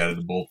can pitch out of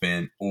the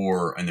bullpen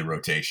or in the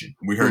rotation.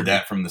 We heard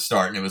that from the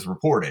start, and it was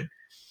reported.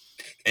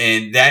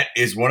 And that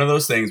is one of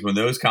those things, when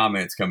those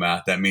comments come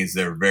out, that means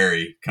they're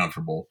very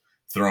comfortable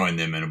throwing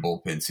them in a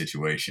bullpen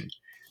situation,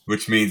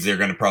 which means they're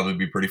going to probably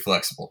be pretty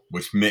flexible,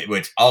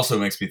 which also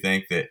makes me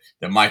think that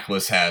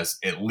Michaelis has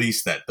at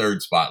least that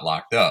third spot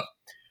locked up.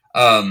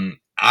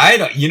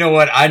 You know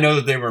what? I know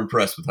that they were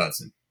impressed with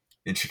Hudson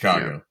in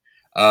Chicago.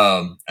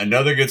 Yeah.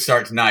 Another good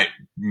start tonight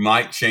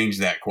might change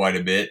that quite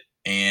a bit.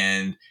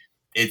 And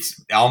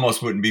it's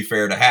almost wouldn't be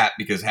fair to Happ,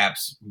 because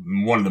Happ's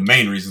one of the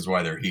main reasons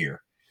why they're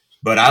here.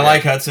 But I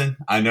like Hudson.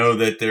 I know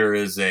that there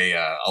is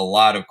a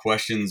lot of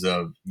questions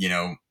of,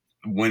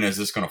 when is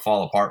this going to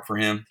fall apart for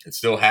him? It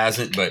still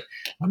hasn't, but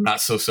I'm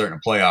not so certain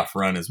a playoff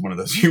run is one of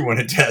those you want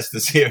to test to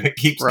see if it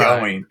keeps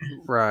going.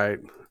 Right.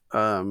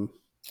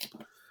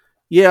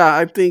 Yeah,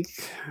 I think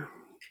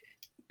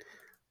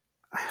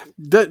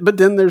that, but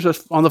then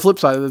on the flip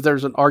side of it,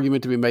 there's an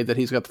argument to be made that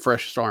he's got the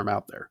freshest arm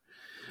out there,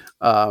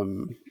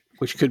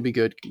 which could be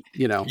good,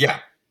 Yeah.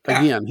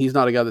 Again, he's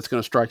not a guy that's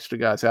going to strike the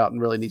guys out and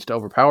really needs to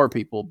overpower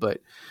people, but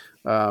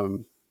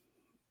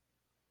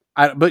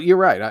but you're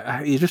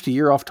right. He's just a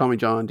year off Tommy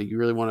John. Do you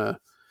really want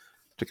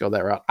to go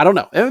that route? I don't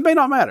know. It may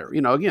not matter.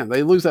 Again,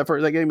 they lose that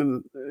game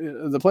in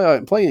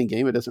the play-in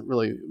game. It doesn't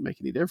really make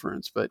any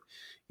difference, but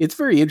it's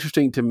very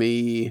interesting to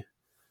me.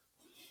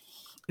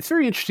 It's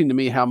very interesting to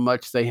me how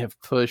much they have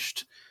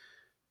pushed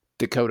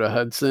Dakota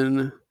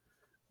Hudson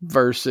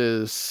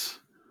versus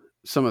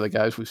some of the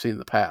guys we've seen in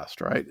the past,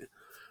 right?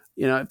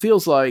 It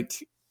feels like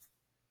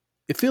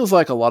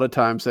a lot of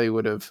times they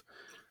would have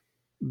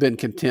been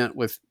content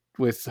with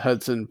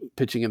Hudson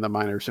pitching in the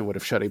minors and would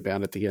have shut him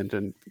down at the end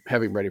and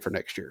have him ready for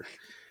next year.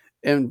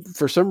 And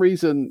for some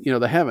reason,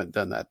 they haven't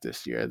done that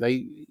this year.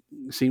 They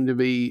seem to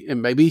be,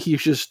 and maybe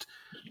he's just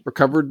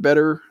recovered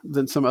better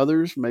than some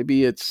others.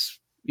 Maybe it's,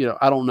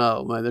 I don't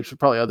know. There's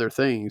probably other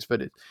things,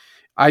 but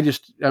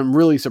I'm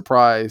really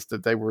surprised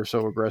that they were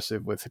so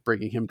aggressive with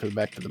bringing him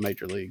back to the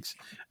major leagues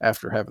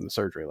after having the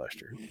surgery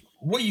last year.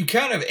 Well,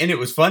 and it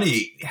was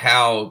funny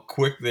how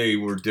quick they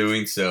were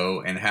doing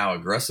so and how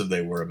aggressive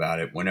they were about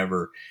it.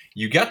 Whenever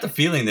you got the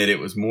feeling that it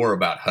was more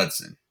about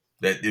Hudson,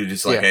 that it was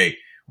just like, hey,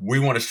 we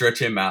want to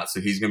stretch him out so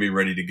he's going to be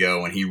ready to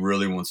go, and he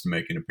really wants to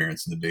make an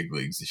appearance in the big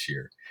leagues this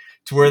year.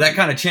 To where that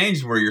kind of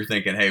changed, where you're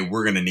thinking, hey,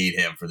 we're going to need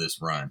him for this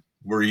run.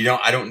 Where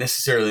I don't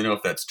necessarily know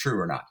if that's true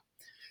or not.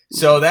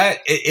 So that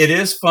it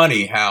is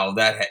funny how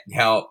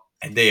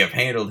they have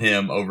handled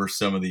him over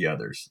some of the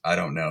others. I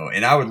don't know,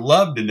 and I would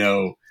love to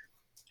know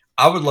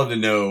I would love to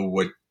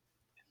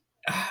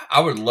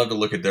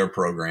look at their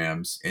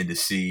programs and to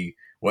see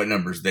what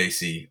numbers they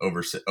see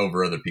over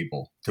other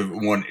people to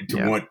want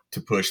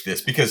to push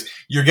this, because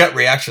your gut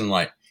reaction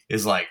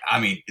is like, I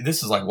mean,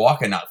 this is like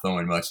Walker not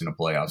throwing much in a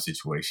playoff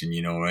situation,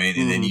 you know what I mean?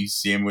 And then you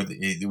see him with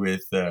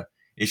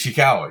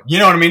Ishikawa, you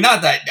know what I mean?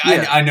 Not that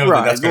I know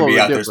that that's going to be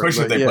out there,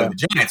 especially if they play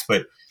the Giants,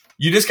 but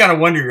you just kind of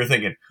wonder, you're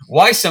thinking,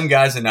 why some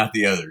guys and not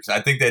the others?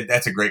 I think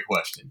that's a great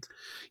question.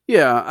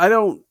 Yeah,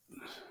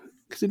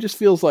 because it just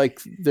feels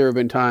like there have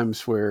been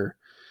times where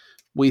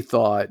we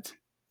thought,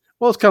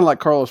 well, it's kind of like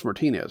Carlos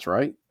Martinez,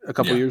 right? A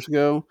couple of years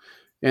ago.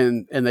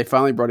 And they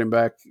finally brought him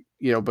back,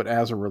 but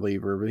as a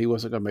reliever, but he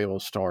wasn't going to be able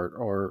to start,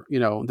 or,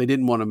 they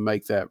didn't want to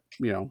make that,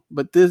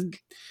 but this,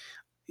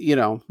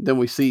 then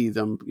we see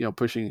them,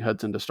 pushing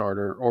Hudson to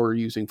starter or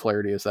using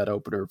Flaherty as that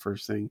opener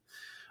first thing.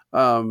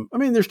 I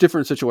mean, there's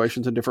different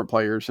situations and different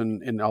players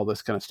and all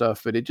this kind of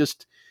stuff, but it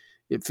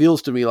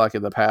feels to me like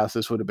in the past,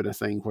 this would have been a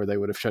thing where they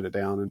would have shut it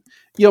down, and,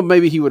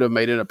 maybe he would have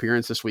made an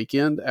appearance this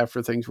weekend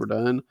after things were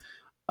done.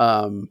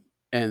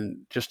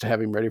 And just to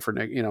have him ready for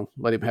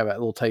let him have that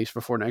little taste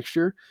before next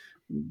year.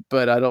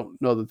 But I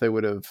don't know that they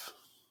would have,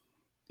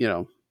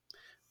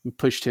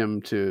 pushed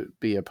him to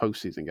be a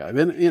postseason guy.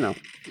 Then,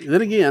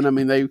 then again, I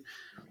mean, they,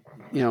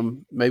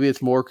 maybe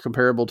it's more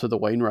comparable to the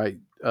Wainwright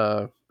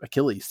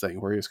Achilles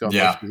thing, where he was gone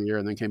most of the year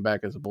and then came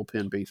back as a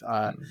bullpen piece.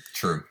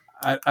 True.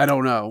 I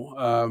don't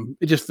know.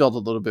 It just felt a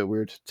little bit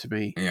weird to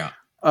me. Yeah.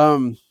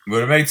 Would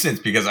have made sense,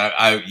 because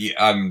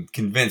I'm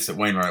convinced that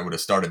Wainwright would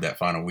have started that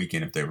final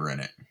weekend if they were in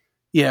it.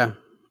 Yeah.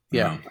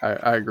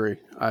 I agree.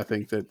 I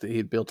think that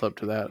he'd built up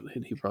to that,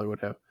 and he probably would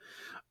have.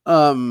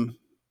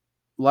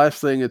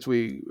 last thing as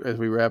we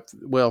wrap.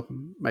 Well,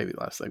 maybe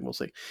last thing. We'll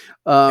see.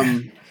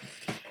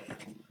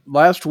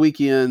 Last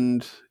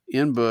weekend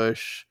in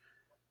Busch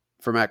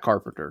for Matt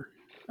Carpenter.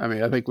 I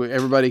mean, I think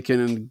everybody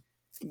can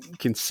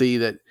see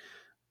that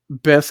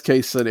best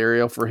case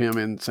scenario for him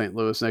in St.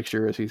 Louis next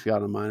year is he's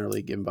got a minor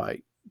league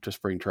invite to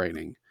spring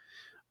training.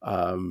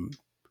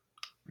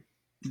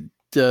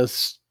 It'd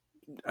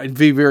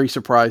be very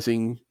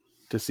surprising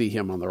to see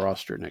him on the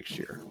roster next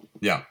year.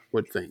 Yeah.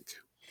 Would think.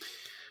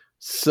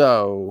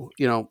 So,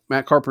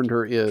 Matt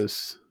Carpenter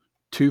is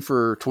 2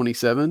 for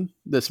 27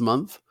 this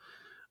month.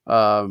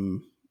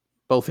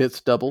 Both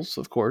hits doubles,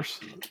 of course.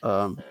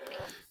 How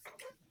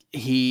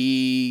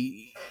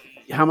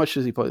much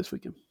does he play this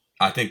weekend?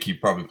 I think he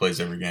probably plays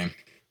every game.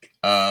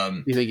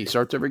 You think he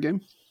starts every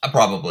game?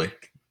 Probably.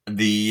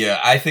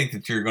 I think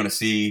that you're going to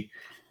see.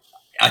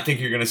 I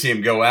think you're going to see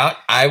him go out.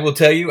 I will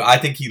tell you, I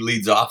think he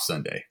leads off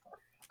Sunday.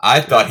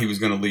 I thought he was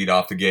going to lead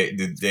off the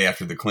day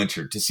after the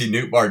clincher. To see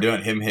Nootbaar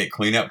doing him hit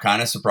cleanup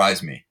kind of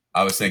surprised me.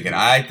 I was thinking,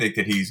 I think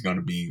that he's going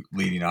to be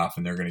leading off,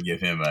 and they're going to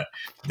give him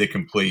the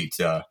complete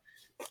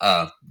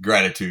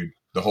gratitude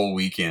the whole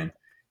weekend.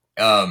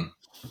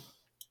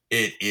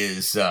 It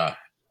is.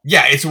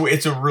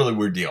 It's a really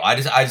weird deal. I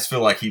just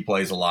feel like he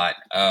plays a lot.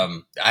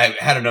 I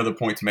had another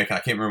point to make, and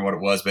I can't remember what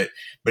it was, but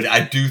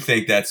I do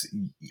think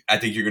I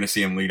think you're going to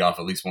see him lead off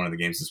at least one of the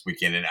games this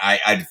weekend, and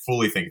I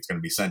fully think it's going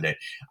to be Sunday.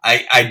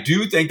 I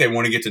do think they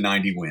want to get to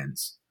 90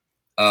 wins,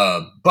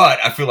 but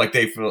I feel like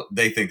they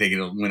think they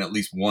can win at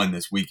least one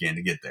this weekend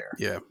to get there.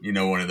 Yeah,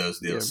 one of those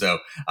deals. Yeah. So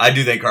I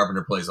do think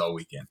Carpenter plays all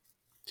weekend.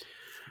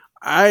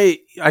 I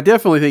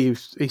definitely think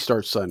he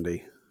starts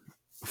Sunday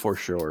for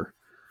sure.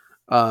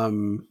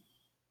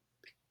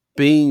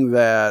 Being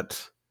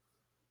that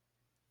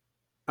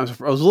I was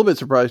a little bit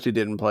surprised he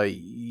didn't play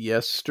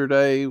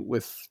yesterday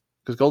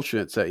because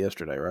Goldschmidt sat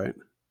yesterday, right?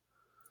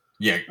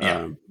 Yeah.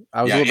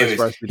 I was a little bit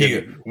surprised he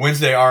didn't.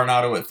 Wednesday,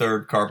 Arenado at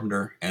third,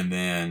 Carpenter, and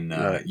then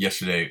right.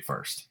 Yesterday at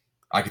first.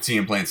 I could see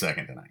him playing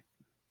second tonight.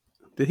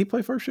 Did he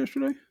play first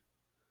yesterday?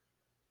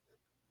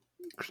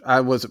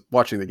 I wasn't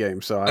watching the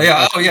game, so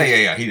yeah.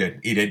 He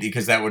did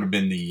because that would have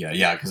been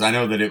because I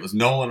know that it was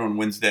Nolan on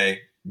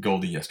Wednesday,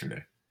 Goldie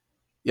yesterday.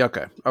 Yeah,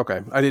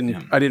 okay. I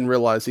didn't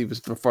realize he was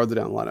farther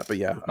down the lineup, but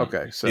yeah,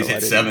 okay. So he's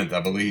hit seventh,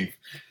 I believe.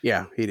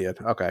 Yeah, he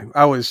did. Okay,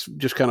 I was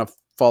just kind of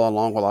following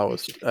along while I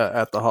was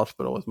at the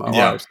hospital with my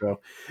wife, so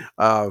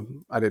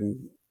I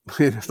didn't.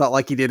 It's not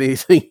like he did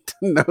anything to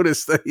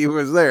notice that he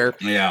was there.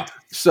 Yeah.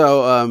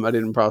 So I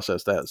didn't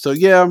process that. So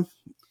yeah,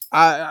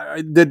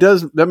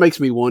 that makes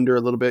me wonder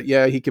a little bit.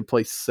 Yeah, he could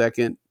play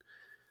second,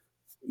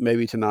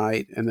 maybe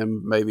tonight, and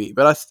then maybe.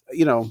 But I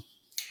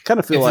kind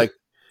of feel like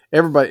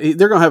everybody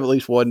they're going to have at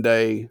least one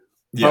day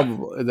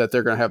probably that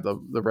they're going to have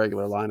the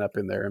regular lineup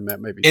in there, and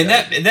that maybe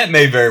that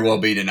may very well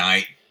be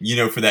tonight.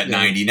 For that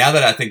 90. Now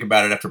that I think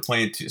about it, after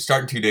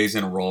starting 2 days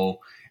in a row,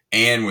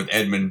 and with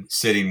Edman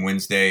sitting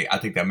Wednesday, I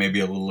think that may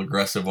be a little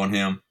aggressive on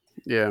him.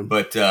 Yeah,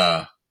 but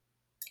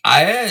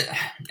I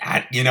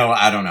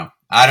don't know.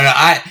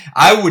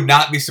 I would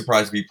not be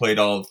surprised if he played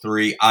all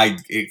three. I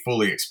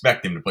fully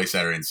expect him to play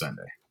Saturday and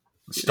Sunday.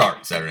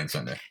 Start Saturday and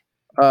Sunday.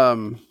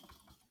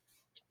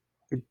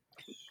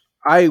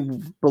 I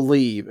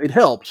believe it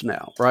helps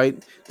now,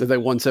 right? That they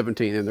won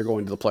 17 and they're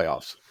going to the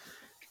playoffs.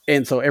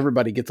 And so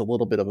everybody gets a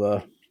little bit of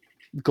a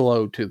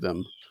glow to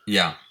them.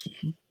 Yeah.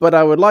 But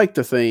I would like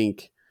to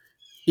think,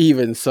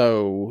 even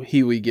so,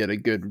 he would get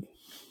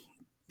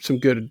some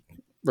good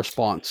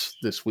response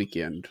this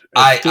weekend.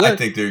 I think I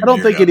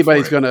don't think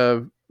anybody's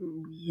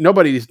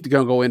nobody's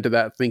going to go into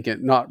that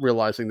not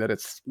realizing that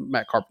it's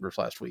Matt Carpenter's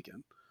last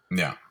weekend.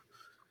 Yeah.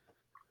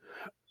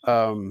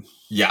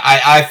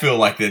 I feel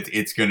like that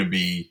it's going to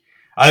be,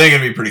 I think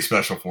it'll be pretty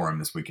special for him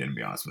this weekend, to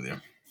be honest with you.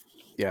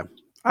 Yeah.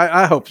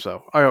 I hope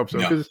so.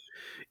 Because,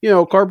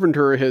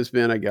 Carpenter has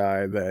been a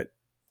guy that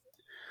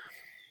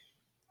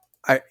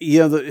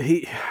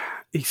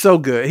he's so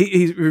good.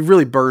 He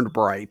really burned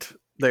bright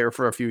there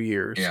for a few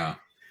years. Yeah.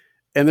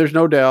 And there's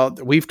no doubt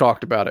that we've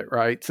talked about it,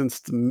 right? Since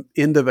the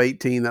end of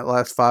 18, that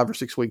last 5 or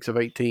 6 weeks of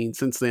 18,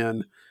 since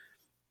then,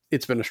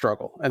 it's been a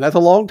struggle. And that's a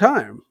long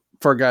time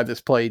for a guy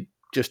that's played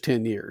just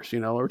 10 years.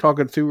 We're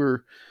talking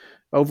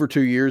over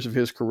 2 years of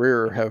his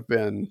career have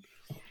been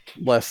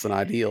less than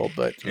ideal.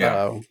 But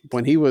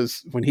when he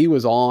was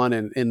on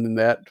and in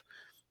that,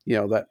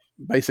 that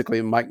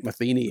basically Mike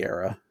Matheny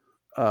era,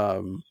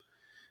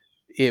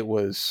 it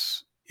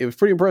was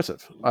pretty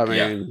impressive. I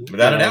mean,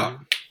 without a doubt.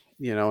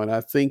 And I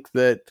think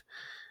that,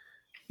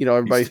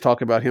 everybody's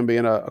talking about him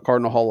being a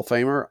Cardinal Hall of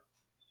Famer.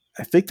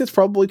 I think that's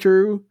probably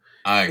true.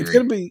 I agree. It's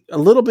going to be a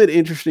little bit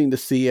interesting to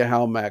see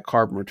how Matt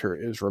Carpenter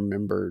is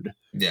remembered.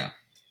 Yeah.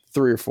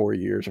 3 or 4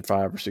 years or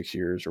 5 or 6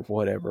 years or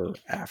whatever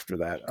after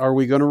that. Are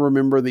we going to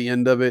remember the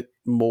end of it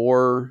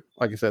more?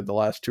 Like I said, the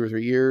last 2 or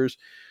 3 years,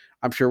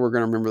 I'm sure we're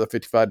going to remember the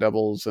 55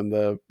 doubles and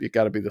it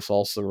got to be the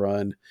salsa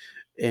run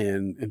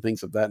and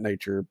things of that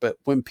nature. But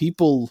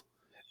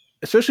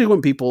especially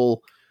when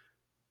people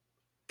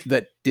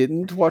that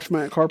didn't watch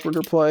Matt Carpenter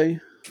play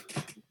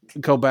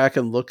go back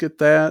and look at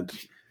that,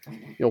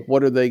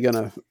 what are they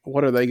gonna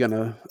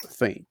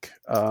think?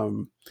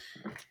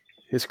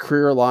 His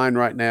career line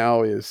right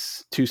now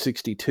is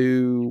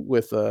 262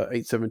 with a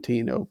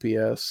 817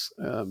 OPS.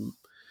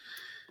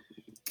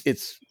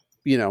 It's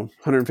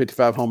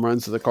 155 home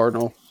runs to the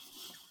Cardinal.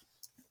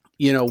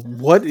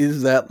 What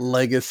is that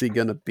legacy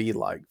going to be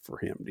like for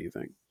him, do you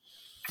think?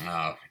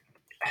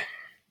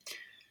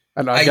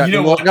 And I got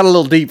a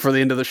little deep for the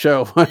end of the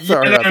show.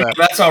 Sorry about that.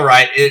 That's all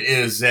right. It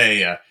is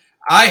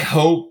I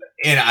hope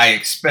and I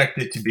expect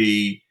it to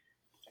be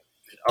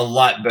a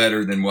lot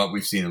better than what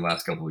we've seen in the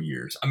last couple of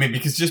years. I mean,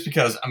 because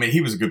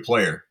he was a good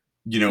player,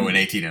 in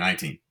 18 and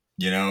 19,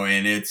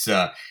 and it's,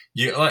 to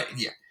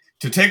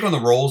take on the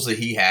roles that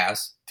he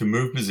has, to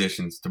move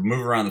positions, to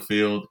move around the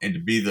field, and to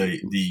be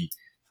the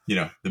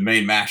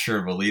main master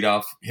of a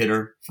leadoff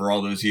hitter for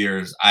all those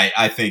years.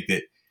 I think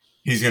that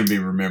he's going to be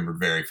remembered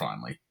very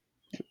fondly.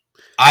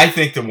 I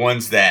think the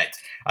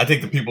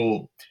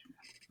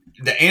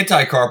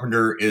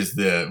anti-Carpenter is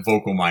the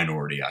vocal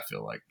minority, I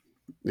feel like.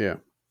 Yeah.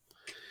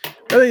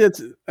 I think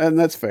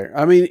that's fair.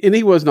 I mean, and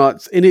he was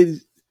not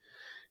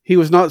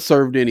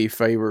served any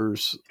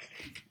favors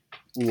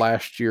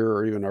last year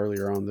or even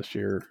earlier on this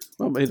year.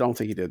 Well, I don't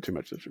think he did too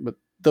much this year, but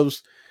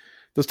those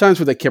times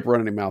where they kept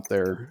running him out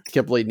there,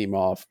 kept leading him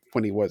off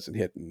when he wasn't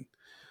hitting,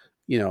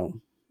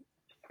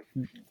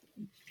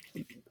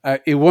 I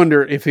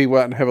wonder if he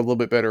wouldn't have a little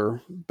bit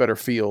better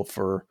feel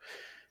for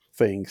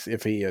things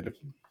if he had,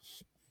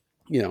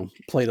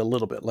 played a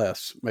little bit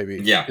less, maybe.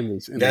 Yeah,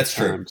 that's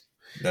true. Times.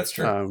 That's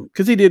true.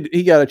 Because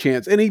he got a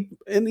chance, and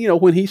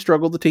when he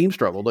struggled, the team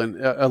struggled, and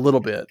a little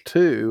bit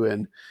too,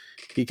 and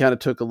he kind of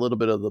took a little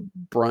bit of the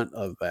brunt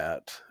of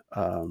that,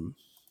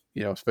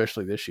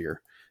 especially this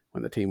year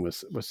when the team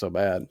was so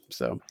bad.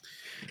 So,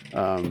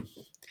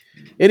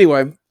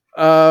 anyway,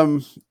 it'll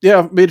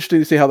be interesting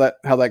to see how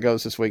that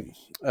goes this week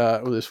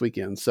or this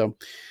weekend. So,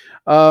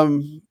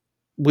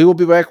 we will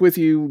be back with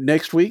you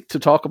next week to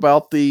talk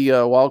about the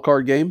wild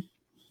card game.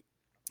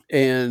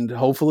 And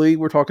hopefully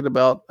we're talking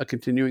about a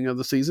continuing of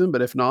the season,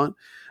 but if not,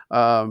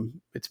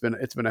 it's been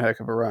a heck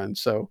of a run.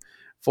 So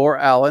for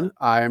Alan,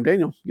 I am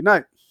Daniel. Good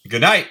night.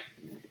 Good night.